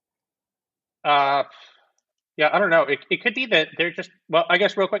 Yeah, I don't know. It could be that they're just, well, I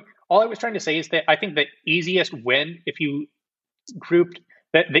guess real quick, all I was trying to say is that I think the easiest win, if you grouped,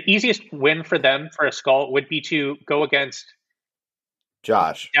 that the easiest win for them for a skull would be to go against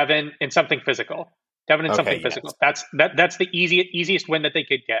Josh, Devin in something physical. Something physical. That's the easiest win that they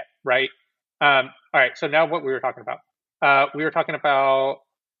could get, right? All right. So now what we were talking about? We were talking about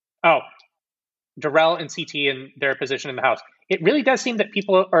Darrell and CT and their position in the house. It really does seem that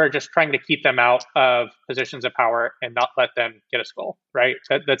people are just trying to keep them out of positions of power and not let them get a skull, right?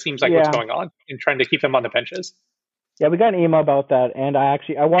 That seems like what's going on, and trying to keep them on the benches. Yeah, we got an email about that, and I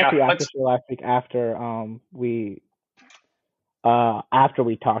watched the after show last week after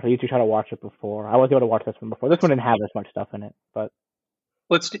we talked. I used to try to watch it before. I was able to watch this one before. This one didn't have as much stuff in it, but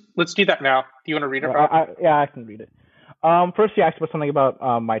let's do that now. Do you want to read it, Rob? I can read it. First, she asked about something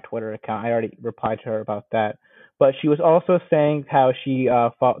about my Twitter account. I already replied to her about that. But she was also saying how she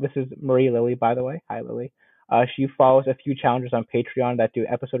this is Marie Lily, by the way. Hi, Lily. She follows a few challengers on Patreon that do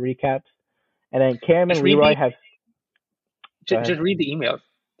episode recaps. And then Cam and Leroy have... Just read the email. Do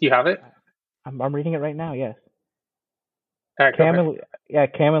you have it? I'm reading it right now, yes. Right, Cam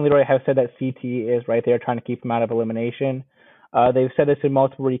and Leroy have said that CT is right there trying to keep him out of elimination. They've said this in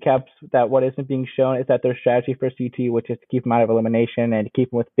multiple recaps that what isn't being shown is that their strategy for CT, which is to keep him out of elimination and to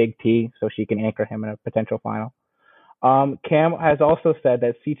keep him with Big T so she can anchor him in a potential final. Cam has also said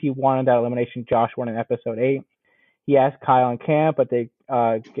that CT wanted that elimination Josh won in episode 8. He asked Kyle and Cam, but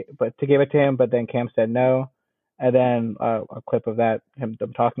to give it to him, but then Cam said no. And then a clip of that, them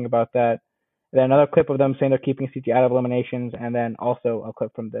talking about that. And then another clip of them saying they're keeping CT out of eliminations, and then also a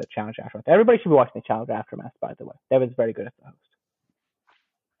clip from the Challenge Aftermath. Everybody should be watching the Challenge Aftermath, by the way. Devin's very good as the host.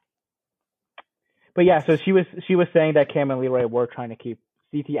 But yeah, so she was saying that Cam and Leroy were trying to keep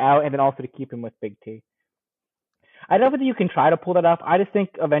CT out, and then also to keep him with Big T. I don't know whether you can try to pull that off. I just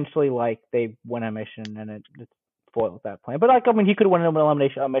think eventually, like, they win a mission, and it just foils that plan. But like, I mean, he could win an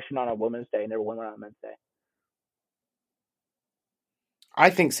elimination mission on a Women's Day, and never win one on a Men's Day. I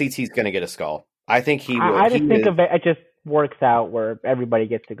think CT's going to get a skull. I think he will. I just think of it just works out where everybody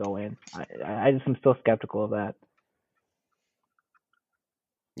gets to go in. I just am still skeptical of that.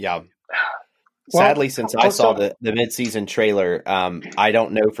 Yeah. Sadly, since I saw the mid-season trailer, I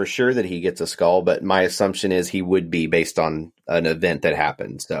don't know for sure that he gets a skull, but my assumption is he would be based on an event that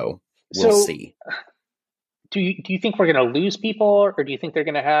happened. So we'll see. Do you think we're going to lose people, or do you think they're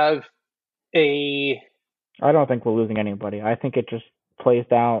going to have a? I don't think we're losing anybody. I think it just plays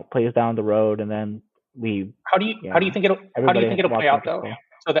down the road, and then we. How do you think it'll play out though,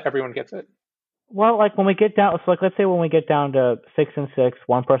 so that everyone gets it? Well, like when we get down, so like let's say when we get down to 6 and 6,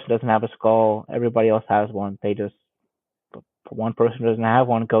 one person doesn't have a skull, everybody else has one. They just one person doesn't have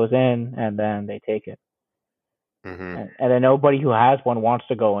one goes in, and then they take it. Mm-hmm. And then nobody who has one wants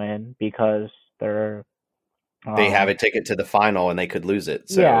to go in because they have a ticket to the final and they could lose it.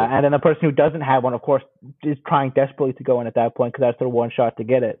 So. Yeah, and then the person who doesn't have one, of course, is trying desperately to go in at that point because that's their one shot to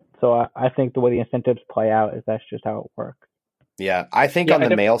get it. So I think the way the incentives play out is that's just how it works. Yeah, I think on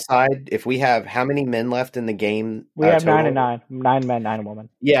the male side, if we have how many men left in the game? We have total? 9 and 9. 9 men, 9 women.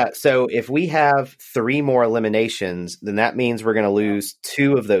 Yeah, so if we have 3 more eliminations, then that means we're going to lose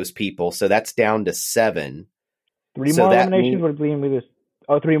 2 of those people. So that's down to 7. 3 more eliminations would mean we lose.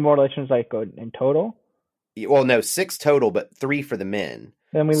 3 more eliminations like in total? Well, no, 6 total, but 3 for the men.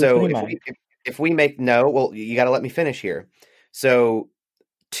 Then we lose 3 men. If we make you got to let me finish here. So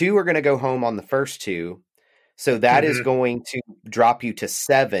 2 are going to go home on the first 2. So that is going to drop you to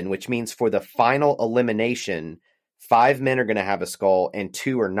 7, which means for the final elimination, 5 men are going to have a skull and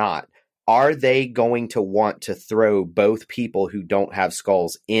 2 are not. Are they going to want to throw both people who don't have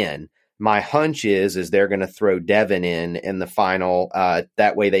skulls in? My hunch is they're going to throw Devin in the final.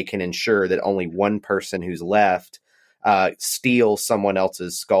 That way they can ensure that only one person who's left steals someone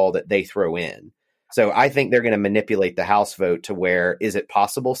else's skull that they throw in. So I think they're going to manipulate the house vote to where, is it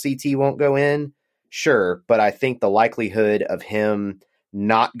possible CT won't go in? Sure, but I think the likelihood of him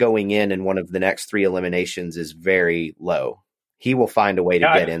not going in one of the next 3 eliminations is very low. He will find a way to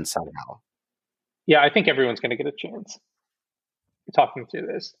get in somehow. Yeah, I think everyone's going to get a chance. Talking through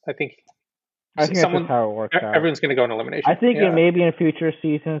this, I think that's how it works out. Everyone's going to go in elimination. I think it may be in future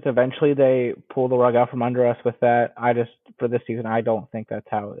seasons. Eventually, they pull the rug out from under us with that. For this season, I don't think that's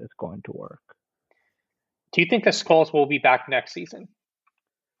how it's going to work. Do you think the skulls will be back next season?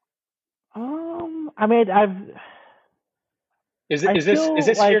 I mean, is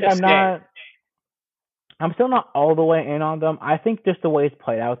this like here to stay? I'm still not all the way in on them. I think just the way it's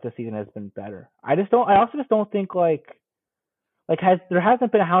played out this season has been better. I also just don't think there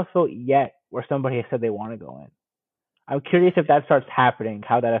hasn't been a house vote yet where somebody has said they want to go in. I'm curious if that starts happening,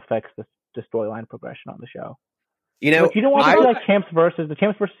 how that affects the storyline progression on the show. You don't want to see like champs versus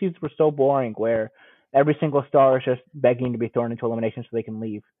seasons were so boring where every single star is just begging to be thrown into elimination so they can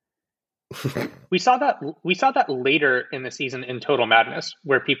leave. We saw that later in the season in Total Madness,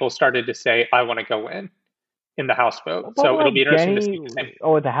 where people started to say, "I want to go in the house vote." So it'll be interesting to see.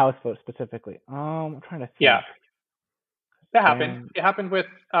 The house vote specifically. I'm trying to think. Yeah, that happened. It happened with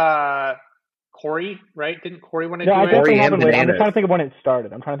Corey, right? Didn't Corey want to do it? I'm trying to think of when it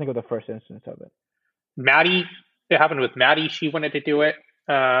started. I'm trying to think of the first instance of it. Maddie. It happened with Maddie. She wanted to do it.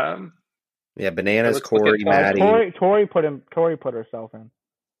 Yeah, Bananas, Corey, Maddie. Tori put herself in.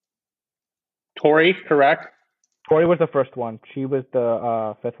 Tori, correct? Tori was the first one. She was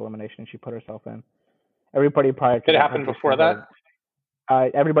the 5th elimination. She put herself in. Everybody prior to that. Did it happen before that?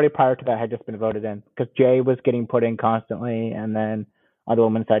 Everybody prior to that had just been voted in because Jay was getting put in constantly, and then on the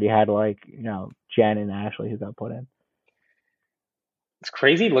women's side you had Jen and Ashley who got put in. It's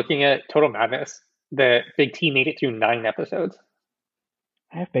crazy looking at Total Madness that Big T made it through 9 episodes.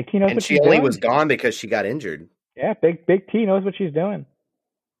 Yeah, Big T knows what she's doing. And she only was gone because she got injured. Yeah, Big T knows what she's doing.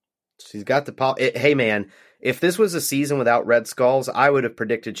 She's got the pop. Hey, man, if this was a season without Red Skulls, I would have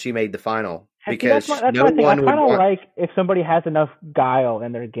predicted she made the final. Because that's no one would want... like if somebody has enough guile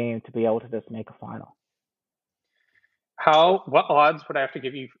in their game to be able to just make a final. What odds would I have to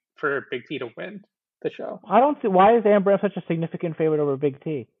give you for Big T to win the show? I don't see why is Amber such a significant favorite over Big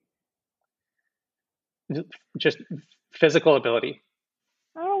T. Just physical ability.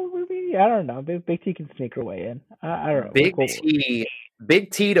 I don't know. Big T can sneak her way in. I don't know.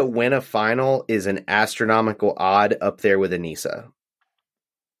 Big T to win a final is an astronomical odd up there with Anissa.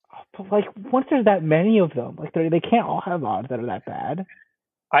 But once there's that many of them, they can't all have odds that are that bad.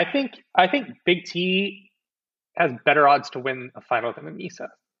 I think Big T has better odds to win a final than Anissa.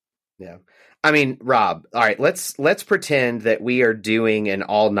 Yeah. I mean, Rob, all right, let's pretend that we are doing an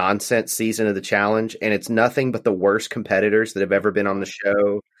all nonsense season of the challenge and it's nothing but the worst competitors that have ever been on the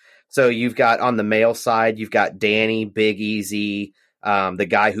show. So you've got on the male side, you've got Danny, Big Easy, the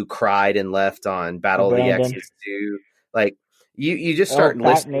guy who cried and left on Battle of the Brandon. X's 2. Like you just start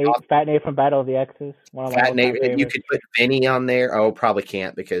listing off. Fat Nate from Battle of the X's. One of my Fat Nate. favorites. You could put Vinny on there. Oh, probably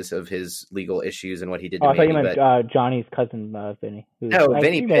can't because of his legal issues and what he did to I thought you Mandy, meant Johnny's cousin, Vinny. No,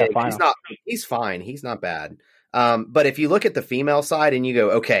 Vinny Pig. He's fine. He's not bad. But if you look at the female side and you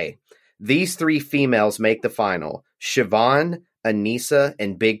go, okay, these 3 females make the final: Siobhan, Anissa,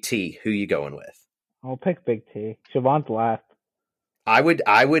 and Big T. Who you going with? I'll pick Big T. Siobhan's last. I would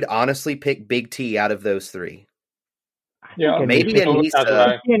honestly pick Big T out of those 3. Yeah, maybe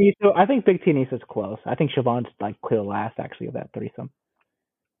Anissa. I think Big T and Anissa's close. I think Siobhan's like clear last actually of that threesome.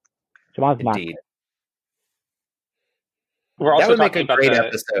 Siobhan's not. Indeed. That would make a great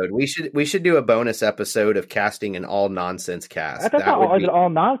episode. We should do a bonus episode of casting an all nonsense cast. Is it all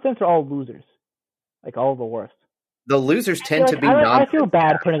nonsense or all losers? Like all the worst. The losers tend to be nonsense. I feel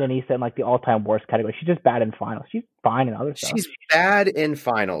bad putting Anissa in like the all-time worst category. She's just bad in finals. She's fine in other stuff. She's bad in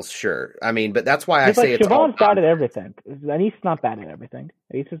finals, sure. I mean, but that's why I say it's Siobhan's bad at everything. Anissa's not bad at everything.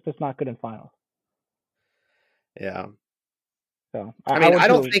 Anissa's just not good in finals. Yeah. So I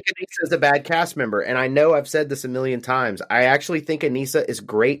don't think Anissa is a bad cast member, and I know I've said this a million times. I actually think Anissa is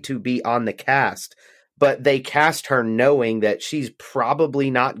great to be on the cast, but they cast her knowing that she's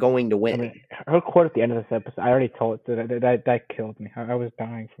probably not going to win. I mean, her quote at the end of this episode, I already told it that killed me. I was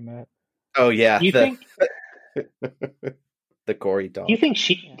dying from that. Oh yeah, you think the Corey talk? Do you think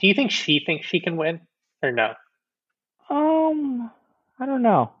she thinks she can win or no? I don't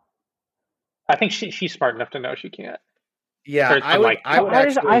know. I think she's smart enough to know she can't. Yeah, I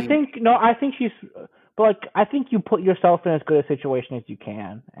think she's. But like, I think you put yourself in as good a situation as you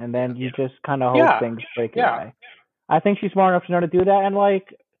can, and then you just kind of hope things break away. I think she's smart enough to know to do that, and like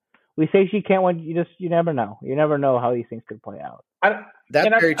we say, she can't win. You never know. You never know how these things could play out. That's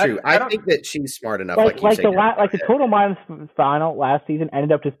very true. I think that she's smart enough. The Total Minds final last season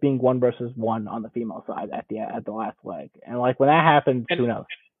ended up just being 1 versus 1 on the female side at the last leg, and like when that happens, who knows?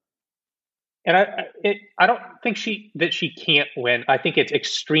 And I don't think she can't win. I think it's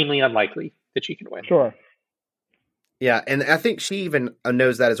extremely unlikely that she can win. Sure. Yeah, and I think she even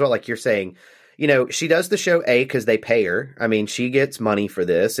knows that as well. Like you're saying, she does the show because they pay her. I mean, she gets money for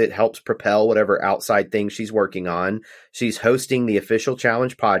this. It helps propel whatever outside things she's working on. She's hosting the Official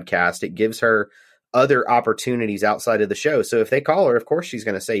Challenge podcast. It gives her other opportunities outside of the show. So if they call her, of course she's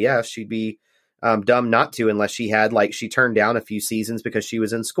going to say yes. She'd be dumb not to, unless she turned down a few seasons because she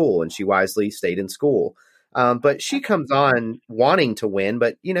was in school, and she wisely stayed in school. But she comes on wanting to win,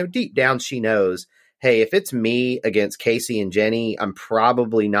 but deep down she knows, hey, if it's me against Casey and Jenny, I'm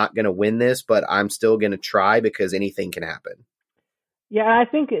probably not going to win this, but I'm still going to try because anything can happen. Yeah, I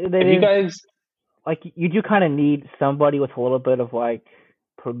think that you guys you do kind of need somebody with a little bit of like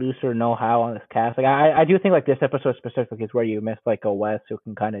producer know-how on this cast. Like I do think like this episode specifically is where you miss like a Wes who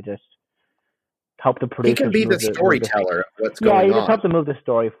can kind of just help the producers. He can be the storyteller of what's going on. Yeah, he just help to move the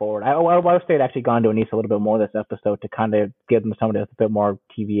story forward. I would say it actually gone to Anissa a little bit more this episode to kind of give them somebody with a bit more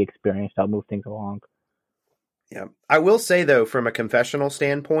TV experience to help move things along. Yeah. I will say, though, from a confessional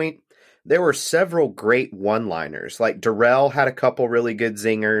standpoint, there were several great one-liners. Like Darrell had a couple really good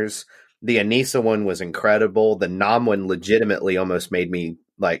zingers. The Anissa one was incredible. The Nam one legitimately almost made me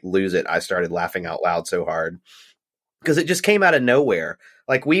lose it. I started laughing out loud so hard because it just came out of nowhere.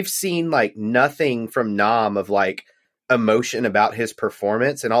 Like we've seen nothing from Nam of emotion about his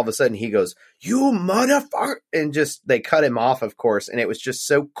performance, and all of a sudden he goes, "You motherfucker," and just they cut him off, of course, and it was just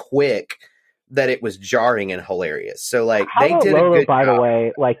so quick that it was jarring and hilarious. So they did Lolo, a good by job. the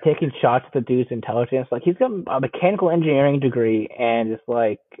way, taking shots at the dude's intelligence. He's got a mechanical engineering degree and just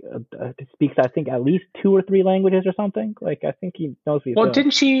speaks, I think, at least 2 or 3 languages or something. I think he knows what he's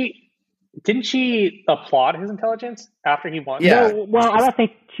doing. Didn't she applaud his intelligence after he won? Yeah. No, well, I don't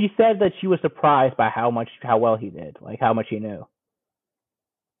think she said that she was surprised by how well he did, how much he knew.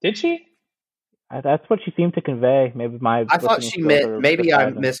 Did she? That's what she seemed to convey. I thought she meant, maybe I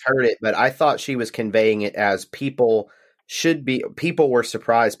misheard it, but I thought she was conveying it as people were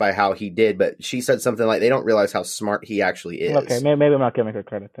surprised by how he did, but she said something like they don't realize how smart he actually is. Okay, maybe I'm not giving her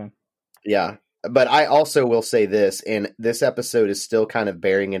credit then. Yeah, but I also will say this, and this episode is still kind of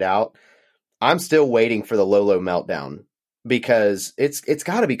bearing it out. I'm still waiting for the Lolo meltdown because it's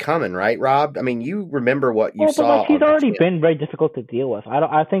got to be coming, right, Rob? I mean, you remember what you saw. She's already been very difficult to deal with.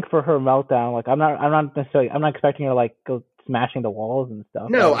 I think for her meltdown, I'm not expecting her to go smashing the walls and stuff.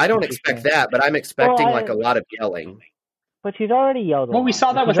 No, I don't expect that, but I'm expecting a lot of yelling. But she's already yelled. Well, we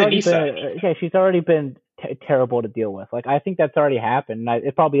saw that with Anissa. Yeah, she's already been terrible to deal with. I think that's already happened.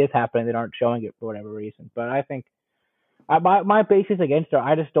 It probably is happening. They aren't showing it for whatever reason. But I think my base is against her.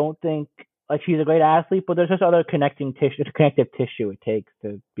 I just don't think like she's a great athlete, but there's just other connective tissue it takes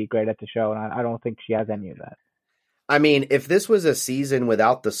to be great at the show, and I don't think she has any of that. I mean, if this was a season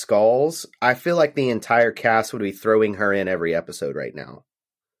without the Skulls, I feel like the entire cast would be throwing her in every episode right now.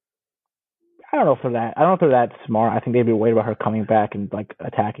 I don't know for that. I don't know if they're that smart. I think they'd be worried about her coming back and like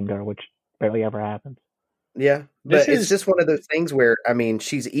attacking her, which barely ever happens. Yeah, but it's just one of those things where, I mean,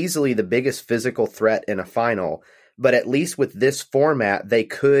 she's easily the biggest physical threat in a final, but at least with this format, they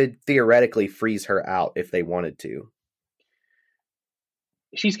could theoretically freeze her out if they wanted to.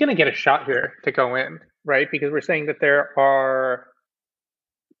 She's going to get a shot here to go in, right? Because we're saying that there are,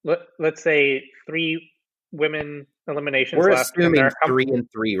 let's say, 3 women eliminations we're left. We're assuming 3 and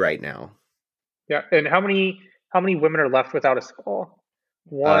 3 right now. Yeah, and how many women are left without a skull?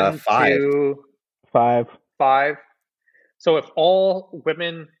 1, 5. 2, 5. 5. So if all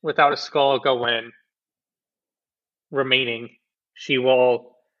women without a skull go in, remaining, she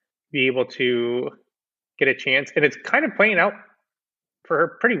will be able to get a chance. And it's kind of playing out for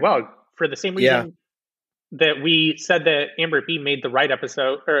her pretty well, for the same reason that we said that Amber B made the right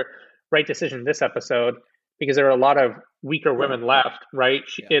right decision this episode, because there are a lot of weaker women left, right?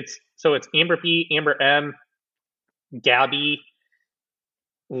 It's Amber B, Amber M, Gabby,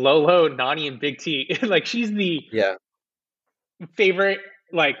 Lolo, Nani, and Big T. Like, she's the favorite,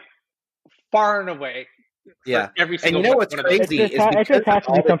 like, far and away. Every single and you know what's crazy is it just has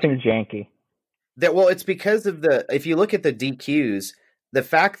to be something janky. It's because of if you look at the DQs, the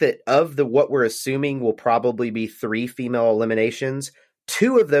fact that of what we're assuming will probably be 3 female eliminations,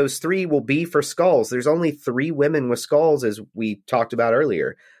 2 of those 3 will be for skulls. There's only 3 women with skulls, as we talked about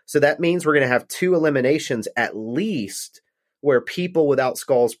earlier. So that means we're going to have 2 eliminations at least where people without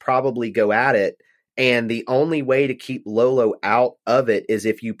skulls probably go at it. And the only way to keep Lolo out of it is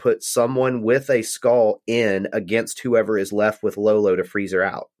if you put someone with a skull in against whoever is left with Lolo to freeze her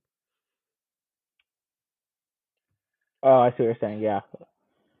out. Oh, I see what you're saying. Yeah.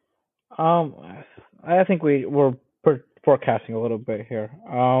 I think we're forecasting a little bit here.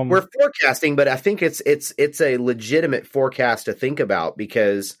 We're forecasting, but I think it's a legitimate forecast to think about,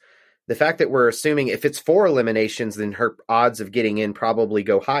 because the fact that we're assuming if it's 4 eliminations, then her odds of getting in probably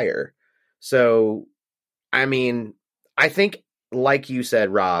go higher. So, I mean, I think, like you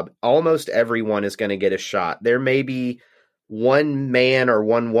said, Rob, almost everyone is going to get a shot. There may be 1 man or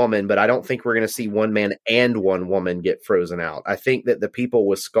 1 woman, but I don't think we're going to see 1 man and 1 woman get frozen out. I think that the people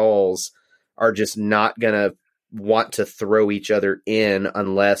with skulls are just not going to want to throw each other in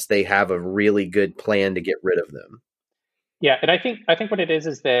unless they have a really good plan to get rid of them. Yeah, and I think what it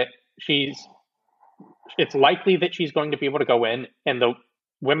is that it's likely that she's going to be able to go in, and the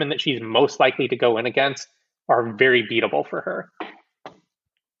women that she's most likely to go in against are very beatable for her.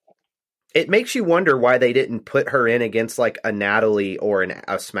 It makes you wonder why they didn't put her in against like a Natalie or a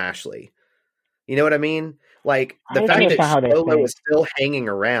Smashley. You know what I mean? Like, the fact that Lolo is still hanging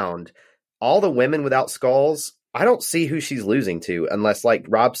around, all the women without skulls, I don't see who she's losing to, unless, like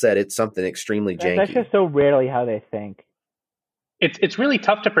Rob said, it's something extremely janky. That's just so rarely how they think. It's really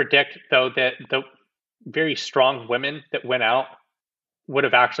tough to predict, though, that the very strong women that went out would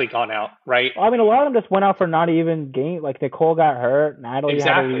have actually gone out, right? Well, I mean, a lot of them just went out for not even game. Like, Nicole got hurt, Natalie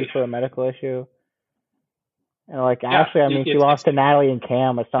had to leave for a medical issue. And like, Ashley, I mean, she lost to Natalie and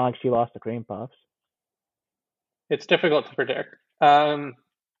Cam. It's not like she lost to Cream Puffs. It's difficult to predict. All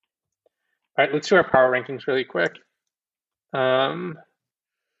right, let's do our power rankings really quick.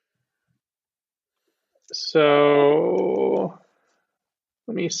 So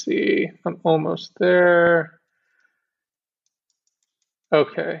let me see. I'm almost there.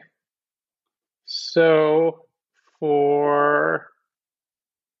 Okay. So for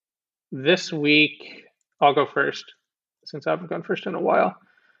this week, I'll go first, since I haven't gone first in a while.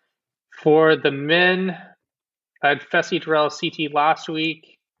 For the men, I had Fessy, Darrell, CT last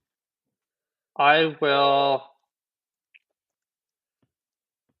week. I will...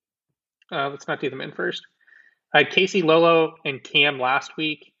 let's not do the men first. I had Casey, Lolo, and Cam last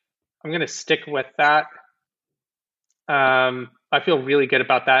week. I'm going to stick with that. I feel really good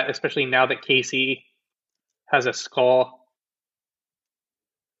about that, especially now that Casey has a skull.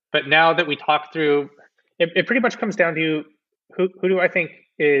 But now that we talk through, it pretty much comes down to who do I think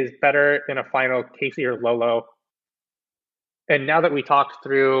is better in a final, Casey or Lolo? And now that we talked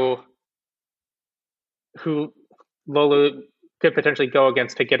through who Lolo could potentially go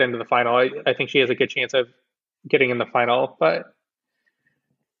against to get into the final, I think she has a good chance of getting in the final. But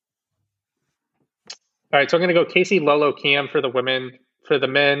all right, so I'm going to go Casey, Lolo, Cam for the women. For the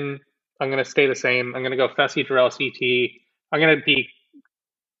men, I'm going to stay the same. I'm going to go Fessy, Darrell, CT. I'm going to be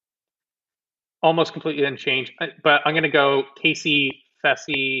almost completely unchanged, but I'm going to go Casey,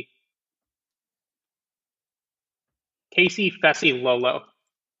 Fessy, Casey, Fessy, Lolo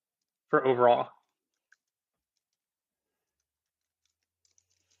for overall.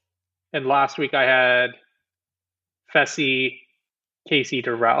 And last week I had Fessy, Casey,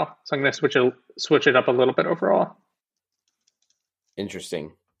 Darrell. So I'm going to switch it up a little bit overall.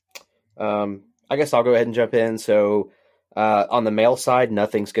 Interesting. I guess I'll go ahead and jump in. So on the male side,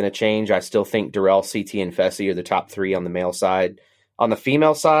 nothing's going to change. I still think Darrell, CT, and Fessy are the top three on the male side. On the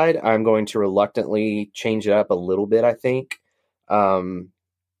female side, I'm going to reluctantly change it up a little bit, I think. I'm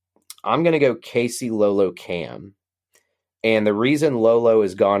going to go Casey, Lolo, Cam. And the reason Lolo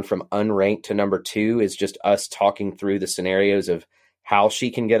has gone from unranked to number 2 is just us talking through the scenarios of how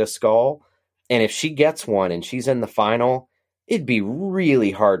she can get a skull. And if she gets one and she's in the final, it'd be really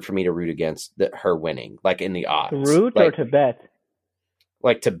hard for me to root against her winning, like in the odds. Root or to bet?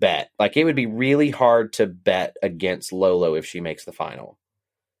 Like to bet. Like it would be really hard to bet against Lolo if she makes the final.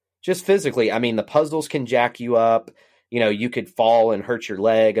 Just physically. I mean, the puzzles can jack you up. You know, you could fall and hurt your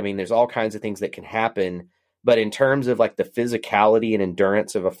leg. I mean, there's all kinds of things that can happen. But in terms of like the physicality and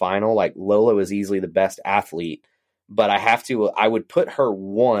endurance of a final, like Lolo is easily the best athlete. But I would put her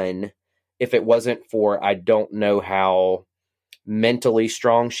 1 if it wasn't for I don't know how mentally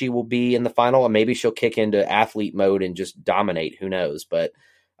strong she will be in the final, and maybe she'll kick into athlete mode and just dominate. Who knows? But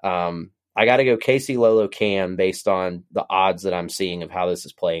I got to go Casey, Lolo, Cam based on the odds that I'm seeing of how this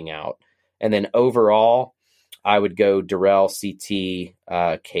is playing out. And then overall, I would go Darrell, CT,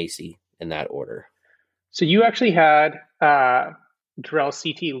 Casey in that order. So you actually had Darrell,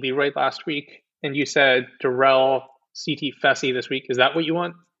 CT, Leroy last week, and you said Darrell, CT, Fessy this week. Is that what you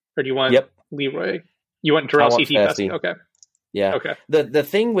want? Or do you want Leroy? You want Darrell, CT, Fessy? Okay. Yeah. Okay. The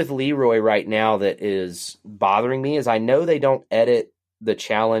thing with Leroy right now that is bothering me is I know they don't edit the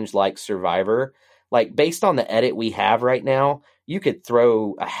challenge like Survivor. Like based on the edit we have right now, you could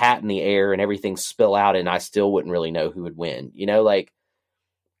throw a hat in the air and everything spill out and I still wouldn't really know who would win. You know, like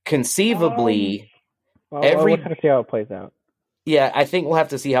conceivably we'll have to see how it plays out. Yeah, I think we'll have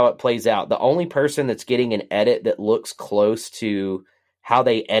to see how it plays out. The only person that's getting an edit that looks close to how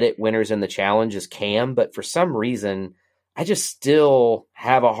they edit winners in the challenge is Cam, but for some reason I just still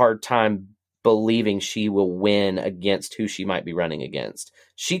have a hard time believing she will win against who she might be running against.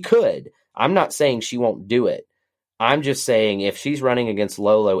 She could. I'm not saying she won't do it. I'm just saying if she's running against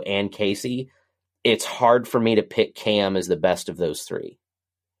Lolo and Casey, it's hard for me to pick Cam as the best of those 3.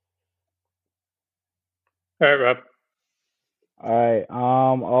 All right, Rob. All right.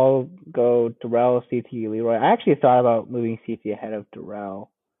 I'll go Darrell, CT, Leroy. I actually thought about moving CT ahead of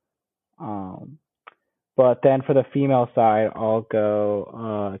Darrell. But then for the female side, I'll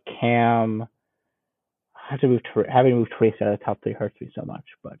go Cam. Having moved Teresa out of the top 3 hurts me so much,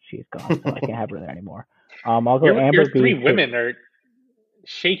 but she's gone, so I can't have her there anymore. I'll go Amber your 3 women are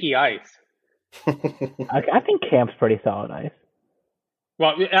shaky ice. I think Cam's pretty solid ice.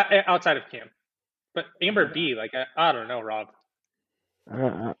 Well, outside of Cam. But Amber B, like, I don't know, Rob.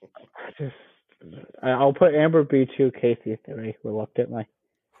 I'll put Amber B 2, Casey 3, reluctantly.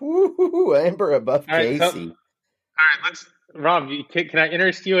 Woo, Amber above Casey. All right, Rob, can I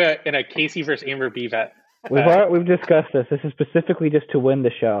interest you in a Casey versus Amber B bet? We've discussed this. This is specifically just to win the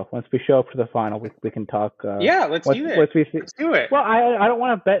show. Once we show up for the final, we can talk. Yeah, let's do it. Let's do it. Well, I don't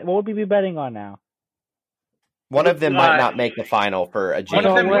want to bet. What would we be betting on now? One of them might not make the final for a One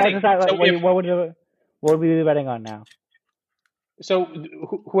of them what would we be betting on now? So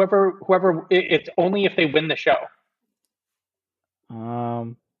whoever, it's only if they win the show.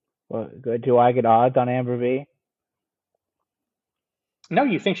 Do I get odds on Amber B? No,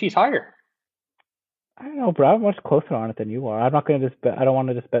 you think she's higher? I don't know, bro. I'm much closer on it than you are. I'm not going to just bet. I don't want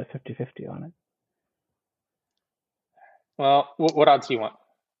to just bet 50-50 on it. Well, what odds do you want?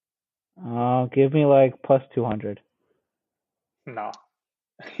 Give me like plus 200. No.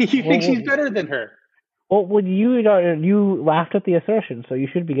 You think she's better than her? Well, you laughed at the assertion, so you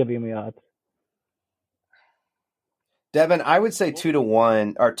should be giving me odds. Devin, I would say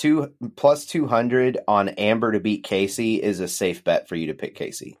 2-1 or 2 plus 200 on Amber to beat Casey is a safe bet for you to pick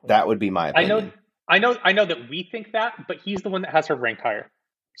Casey. That would be my opinion. I know that we think that, but he's the one that has her ranked higher.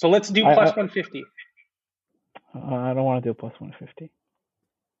 So let's do plus 150. I don't want to do plus 150.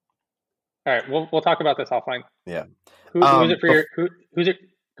 All right, we'll talk about this offline. Yeah. Who's it for your? Who's it?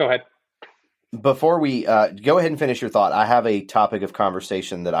 Go ahead. Before we go ahead and finish your thought, I have a topic of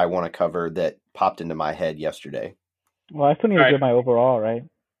conversation that I want to cover that popped into my head yesterday. Well, I still need to do my overall, right?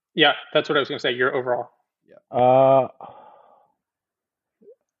 Yeah, that's what I was going to say. Your overall. Yeah.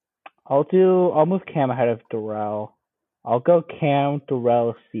 I'll move Cam ahead of Darrell. I'll go Cam,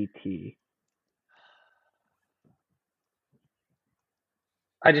 Darrell, CT.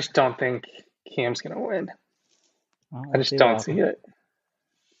 I just don't think Cam's going to win. Well, I we'll just see what don't see happens. it.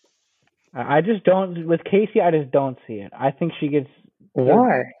 I just don't. With Casey, I just don't see it. I think she gets.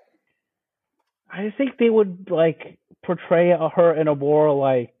 Why? I just think they would like portray her in a more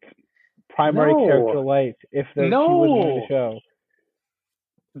like primary character No. light if she was running the No. show.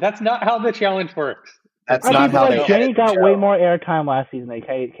 That's not how the challenge works. That's I not mean, but how like they Jenny edit the got way show. more airtime last season than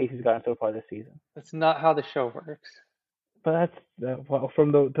Casey's gotten so far this season. That's not how the show works. But that's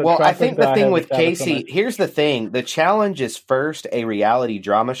from the Well, I track think record the I thing have with established so Casey, much. here's the thing. The challenge is first a reality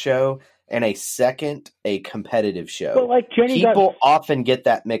drama show and a second a competitive show. But like Jenny People often get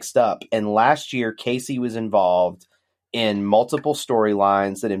that mixed up. And last year, Casey was involved in multiple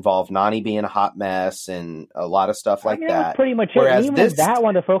storylines that involved Nani being a hot mess and a lot of stuff like that that. was pretty much it. Whereas And even this, with that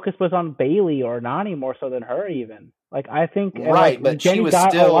one, the focus was on Bailey or Nani more so than her even. Like I think, right, like, but Jenny she was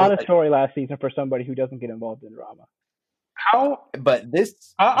got still a lot of story last season for somebody who doesn't get involved in drama. How? But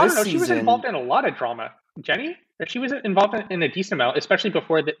this, I don't know. season, She was involved in a lot of drama. Jenny? She was involved in a decent amount, especially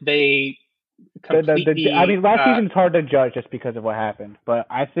before they completely. I mean, last season's hard to judge just because of what happened. But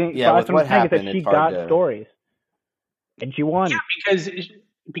I think, yeah, with what happened, is that she it's hard got to... stories, and she won. Yeah,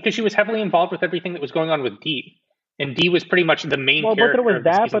 because she was heavily involved with everything that was going on with Dee, and Dee was pretty much the main character. But there was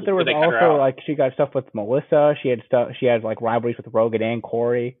that. The But there was also like she got stuff with Melissa. She had stuff. She had like rivalries with Rogan and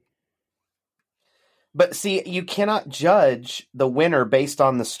Corey. But see, you cannot judge the winner based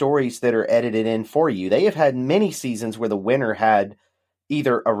on the stories that are edited in for you. They have had many seasons where the winner had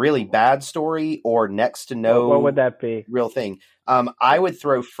either a really bad story or next to no what would that be? Real thing. I would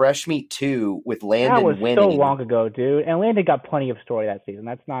throw Fresh Meat 2 with Landon winning. That was so long ago, dude. And Landon got plenty of story that season.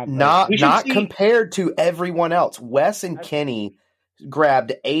 That's not compared to everyone else. Wes and Kenny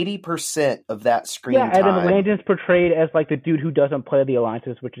grabbed 80% of that screen time. Yeah, and then Landon's portrayed as like the dude who doesn't play the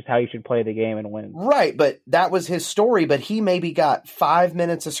alliances, which is how you should play the game and win. Right, but that was his story, but he maybe got 5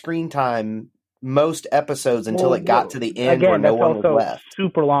 minutes of screen time most episodes until it got to the end where no one was left.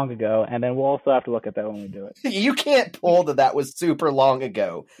 Super long ago, and then we'll also have to look at that when we do it. You can't pull that was super long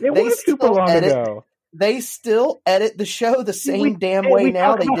ago. It was super long ago. They still edit the show the same damn way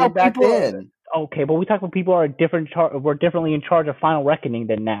now they did back then. Okay, but we talk about people are we're differently in charge of Final Reckoning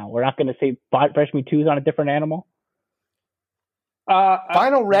than now. We're not going to say Fresh Meat 2 is on a different animal.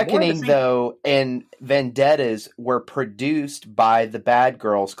 Final Reckoning, though, and Vendettas were produced by the Bad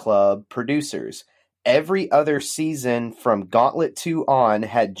Girls Club producers. Every other season from Gauntlet 2 on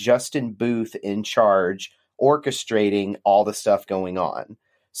had Justin Booth in charge, orchestrating all the stuff going on.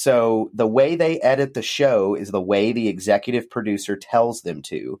 So the way they edit the show is the way the executive producer tells them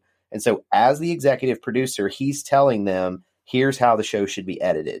to. And so as the executive producer, he's telling them, here's how the show should be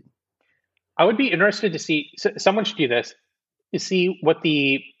edited. I would be interested to see, someone should do this, to see what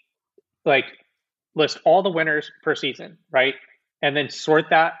list all the winners per season, right? And then sort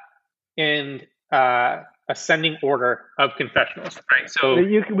that in ascending order of confessionals, right? So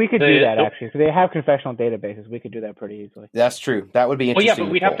we could do that actually. So they have confessional databases. We could do that pretty easily. That's true. That would be interesting.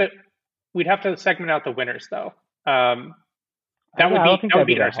 Well, yeah, but we'd have to segment out the winners though. That would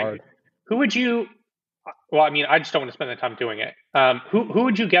be interesting. Hard. Who would you? Well, I mean, I just don't want to spend the time doing it. Who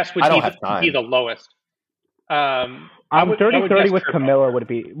would you guess would be the lowest? 30-30 with Camilla would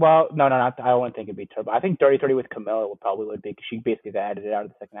be. Well, no, I wouldn't think it'd be Turbo. I think 30-30 with Camilla would be because she basically edited it out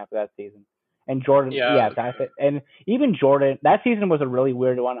of the second half of that season. And Jordan, that's it. And even Jordan, that season was a really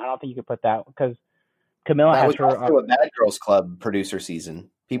weird one. I don't think you could put that because Camilla that has was her. Also a Bad Girls Club producer season.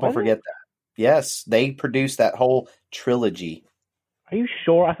 People forget that. Yes, they produced that whole trilogy. Are you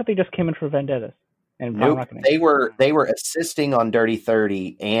sure? I thought they just came in for Vendettas. And nope, they were assisting on Dirty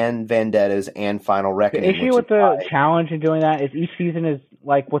 30 and Vendettas and Final Reckoning. The issue with the challenge in doing that is each season is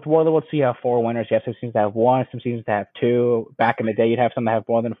like with World of Worlds, you have 4 winners. You have some seasons that have 1, some seasons that have 2. Back in the day, you'd have some that have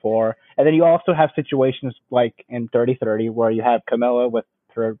more than 4. And then you also have situations like in Dirty 30 where you have Camilla with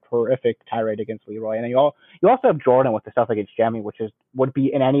her horrific tirade against Leroy, and then you also have Jordan with the stuff against Jemmy, which would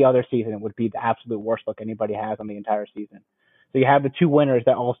be in any other season it would be the absolute worst look anybody has on the entire season. So you have the 2 winners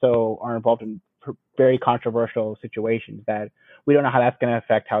that also are involved in very controversial situations that we don't know how that's going to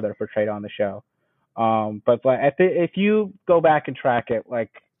affect how they're portrayed on the show. But if you go back and track it, like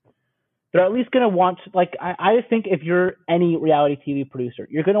they're at least going to want, like I just think if you're any reality TV producer,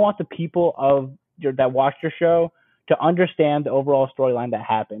 you're going to want the people that watch your show to understand the overall storyline that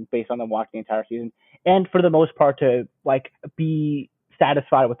happened based on them watching the entire season, and for the most part to like be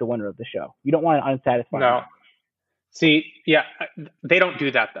satisfied with the winner of the show. You don't want an unsatisfied. No. See, yeah, they don't do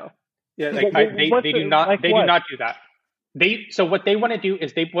that though. Yeah, they do not. They do not do that. So what they want to do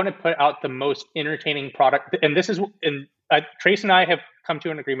is they want to put out the most entertaining product, and this is. And Trace and I have come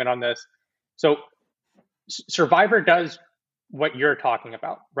to an agreement on this. So Survivor does what you're talking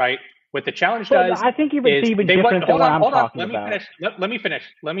about, right? What the challenge But does I think is even they different than hold what on, I'm hold on. talking Let me about. finish.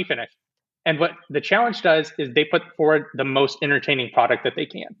 Let me finish. And what the challenge does is they put forward the most entertaining product that they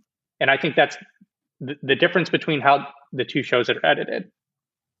can. And I think that's the difference between how the two shows are edited.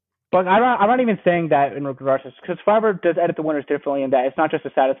 But I'm not even saying that in regards to, because Survivor does edit the winners differently in that it's not just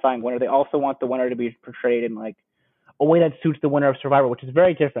a satisfying winner. They also want the winner to be portrayed in like a way that suits the winner of Survivor, which is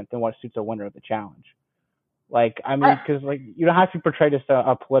very different than what suits a winner of the challenge. Like, I mean, because like you don't have to be portrayed as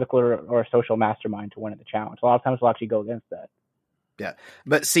a political or a social mastermind to win at the challenge. A lot of times we'll actually go against that. Yeah.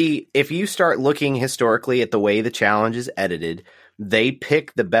 But see, if you start looking historically at the way the challenge is edited, they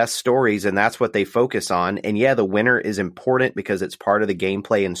pick the best stories and that's what they focus on. And yeah, the winner is important because it's part of the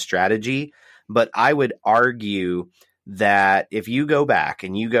gameplay and strategy. But I would argue that if you go back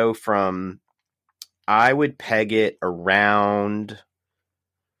and you go from, I would peg it around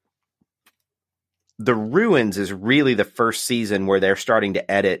the Ruins is really the first season where they're starting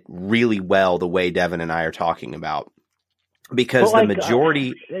to edit really well the way Devin and I are talking about. Because the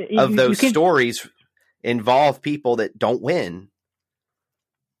majority of those stories involve people that don't win.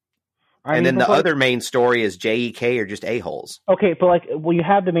 And then the other main story is JEK or just a-holes. Okay, but like, well, you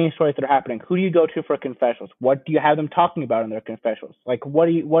have the main stories that are happening. Who do you go to for confessionals? What do you have them talking about in their confessionals? Like, what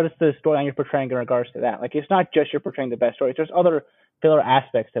is the storyline you're portraying in regards to that? Like, it's not just you're portraying the best stories. There's other filler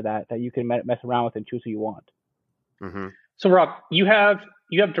aspects to that you can mess around with and choose who you want. Mm-hmm. So, Rob, you have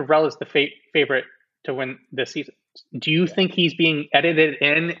Darrell as the favorite to win this season. Do you think he's being edited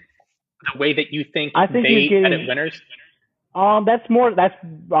in the way that you think they edit winners? That's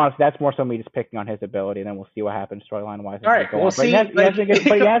more so me just picking on his ability, and then we'll see what happens storyline wise. All right, we'll see. He has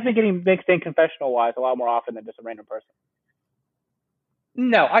been getting mixed in confessional wise a lot more often than just a random person.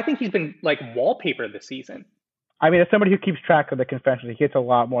 No, I think he's been like wallpaper this season. I mean, as somebody who keeps track of the confessions, he gets a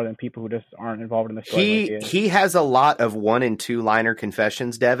lot more than people who just aren't involved in the story. He has a lot of 1- and 2-liner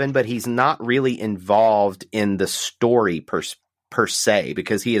confessions, Devin, but he's not really involved in the story per se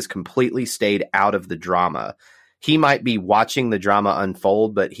because he has completely stayed out of the drama. He might be watching the drama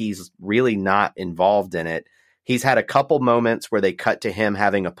unfold, but he's really not involved in it. He's had a couple moments where they cut to him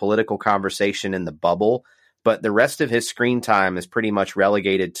having a political conversation in the bubble, but the rest of his screen time is pretty much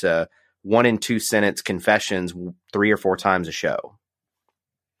relegated to 1- and 2-sentence confessions 3 or 4 times a show.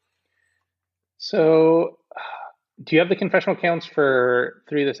 So, do you have the confessional counts for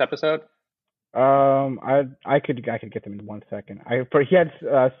 3 this episode? I could get them in 1 second. He had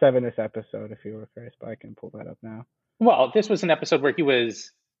 7 this episode if you were curious, but I can pull that up now. Well, this was an episode where he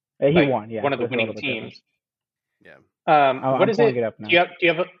was won, yeah, one of the winning teams. Different. Yeah. What is it? It up now. Do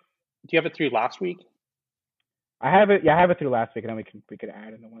you have it through last week? I have it. Yeah, I have it through last week, and then we could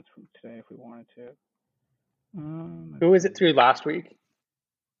add in the ones from today if we wanted to. Who is it through last week?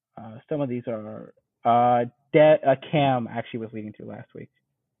 Some of these are Cam actually was leading through last week.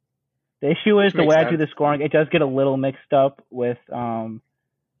 The issue is the way I do the scoring, it does get a little mixed up with how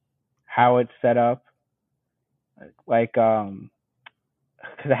it's set up. Like because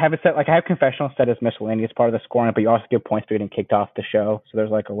I have it set I have confessional set as miscellaneous part of the scoring, but you also get points for getting kicked off the show. So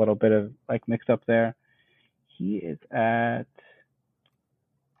there's like a little bit of like mixed up there. He is at.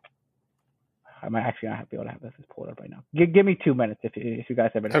 I might actually not be able to have this pulled up right now. Give me 2 minutes if you guys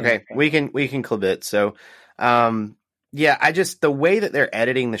have it. Okay, we can clip it. So, yeah, the way that they're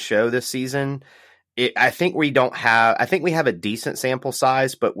editing the show this season, I think we have a decent sample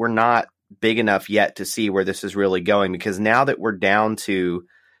size, but we're not big enough yet to see where this is really going because now that we're down to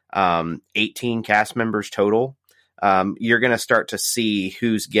 18 cast members total. You're going to start to see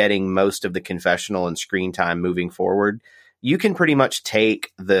who's getting most of the confessional and screen time moving forward. You can pretty much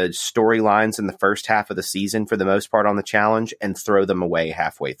take the storylines in the first half of the season for the most part on the challenge and throw them away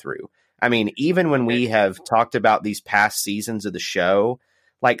halfway through. I mean, even when we have talked about these past seasons of the show,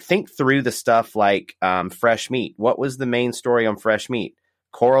 like think through the stuff like Fresh Meat. What was the main story on Fresh Meat?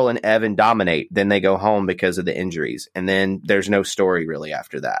 Coral and Evan dominate. Then they go home because of the injuries. And then there's no story really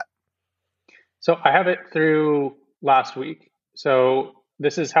after that. So I have it through last week. So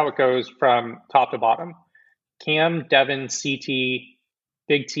this is how it goes from top to bottom. Cam, Devin, CT,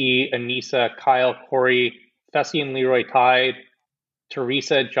 Big T, Anissa, Kyle, Corey, Fessy and Leroy tied,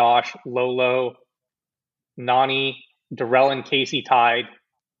 Teresa, Josh, Lolo, Nani, Darrell and Casey tied,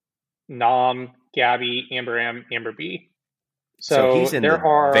 Nam, Gabby, Amber M, Amber B. So he's in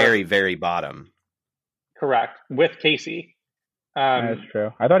very, very bottom. Correct, with Casey. That's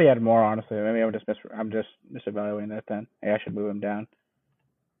true. I thought he had more, honestly. Maybe I'm just misevaluating that then. Hey, I should move him down.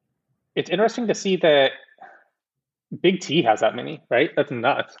 It's interesting to see that Big T has that many, right? That's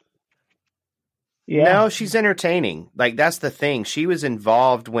nuts. Yeah. No, she's entertaining. Like, that's the thing. She was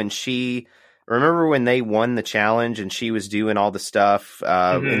involved when she Remember when they won the challenge and she was doing all the stuff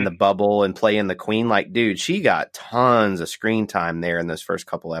in the bubble and playing the queen? Like, dude, she got tons of screen time there in those first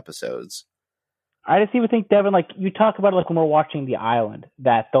couple episodes. I just even think, Devin, like you talk about it, like when we're watching The Island,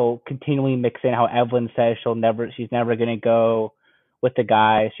 that they'll continually mix in how Evelyn says she's never going to go with the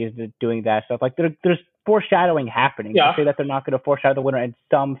guy. She's doing that stuff. Like there's foreshadowing happening. Yeah. To say that they're not going to foreshadow the winner in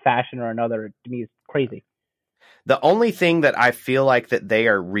some fashion or another, to me, is crazy. The only thing that I feel like that they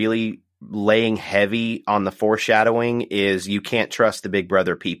are really laying heavy on the foreshadowing is you can't trust the Big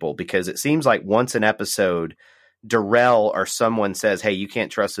Brother people, because it seems like once an episode, Darrell or someone says, hey, you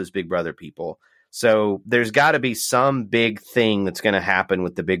can't trust those Big Brother people. So there's got to be some big thing that's going to happen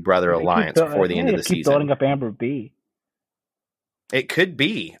with the Big Brother Alliance before the end of the season. Keep building up Amber B. It could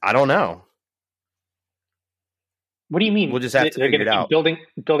be. I don't know. What do you mean? We'll just have to figure it out. Building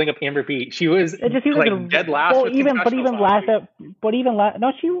up Amber B. She was like dead last. Well, even last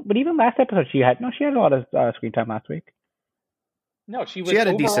episode she had a lot of screen time last week. No, she had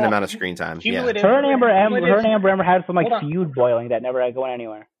a decent amount of screen time. Yeah. Her and Amber Ember had some feud boiling that never going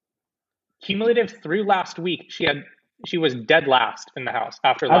anywhere. Cumulative through last week, she was dead last in the house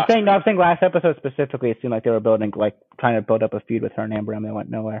after last. I'm saying last episode specifically. It seemed like they were trying to build up a feud with her and Amber, and they went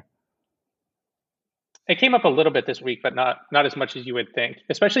nowhere. It came up a little bit this week, but not as much as you would think,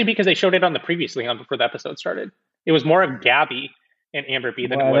 especially because they showed it on the previously on before the episode started. It was more of Gabby and Amber B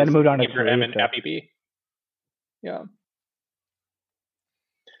than it was moved on to Amber M and Gabby B. Yeah.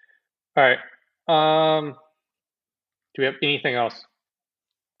 All right. Do we have anything else?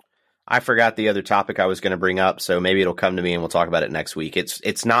 I forgot the other topic I was going to bring up, so maybe it'll come to me and we'll talk about it next week.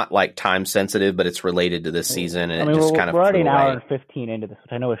 It's not like time sensitive, but it's related to this season, and we're already an hour and 15 into this,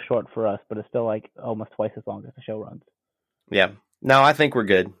 which I know is short for us, but it's still like almost twice as long as the show runs. Yeah. No, I think we're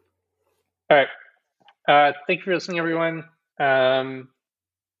good. All right. Thank you for listening, everyone. Listener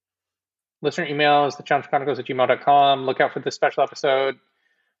emails, thechronicles@gmail.com. Look out for this special episode,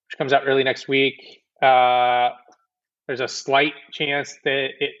 which comes out early next week. There's a slight chance that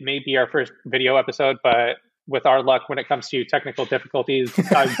it may be our first video episode, but with our luck, when it comes to technical difficulties,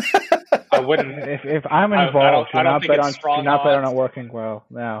 I wouldn't. If I'm involved, I don't think it's strong. Do not bet on it working well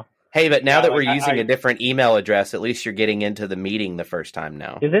now. Hey, but now that we're using a different email address, at least you're getting into the meeting the first time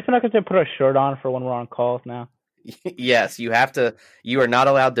now. Is this not going to put a shirt on for when we're on calls now? Yes, you have to. You are not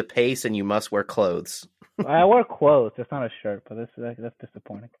allowed to pace, and you must wear clothes. I wear clothes. It's not a shirt, but that's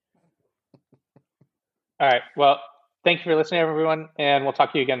disappointing. All right. Well, thank you for listening, everyone, and we'll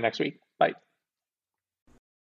talk to you again next week. Bye.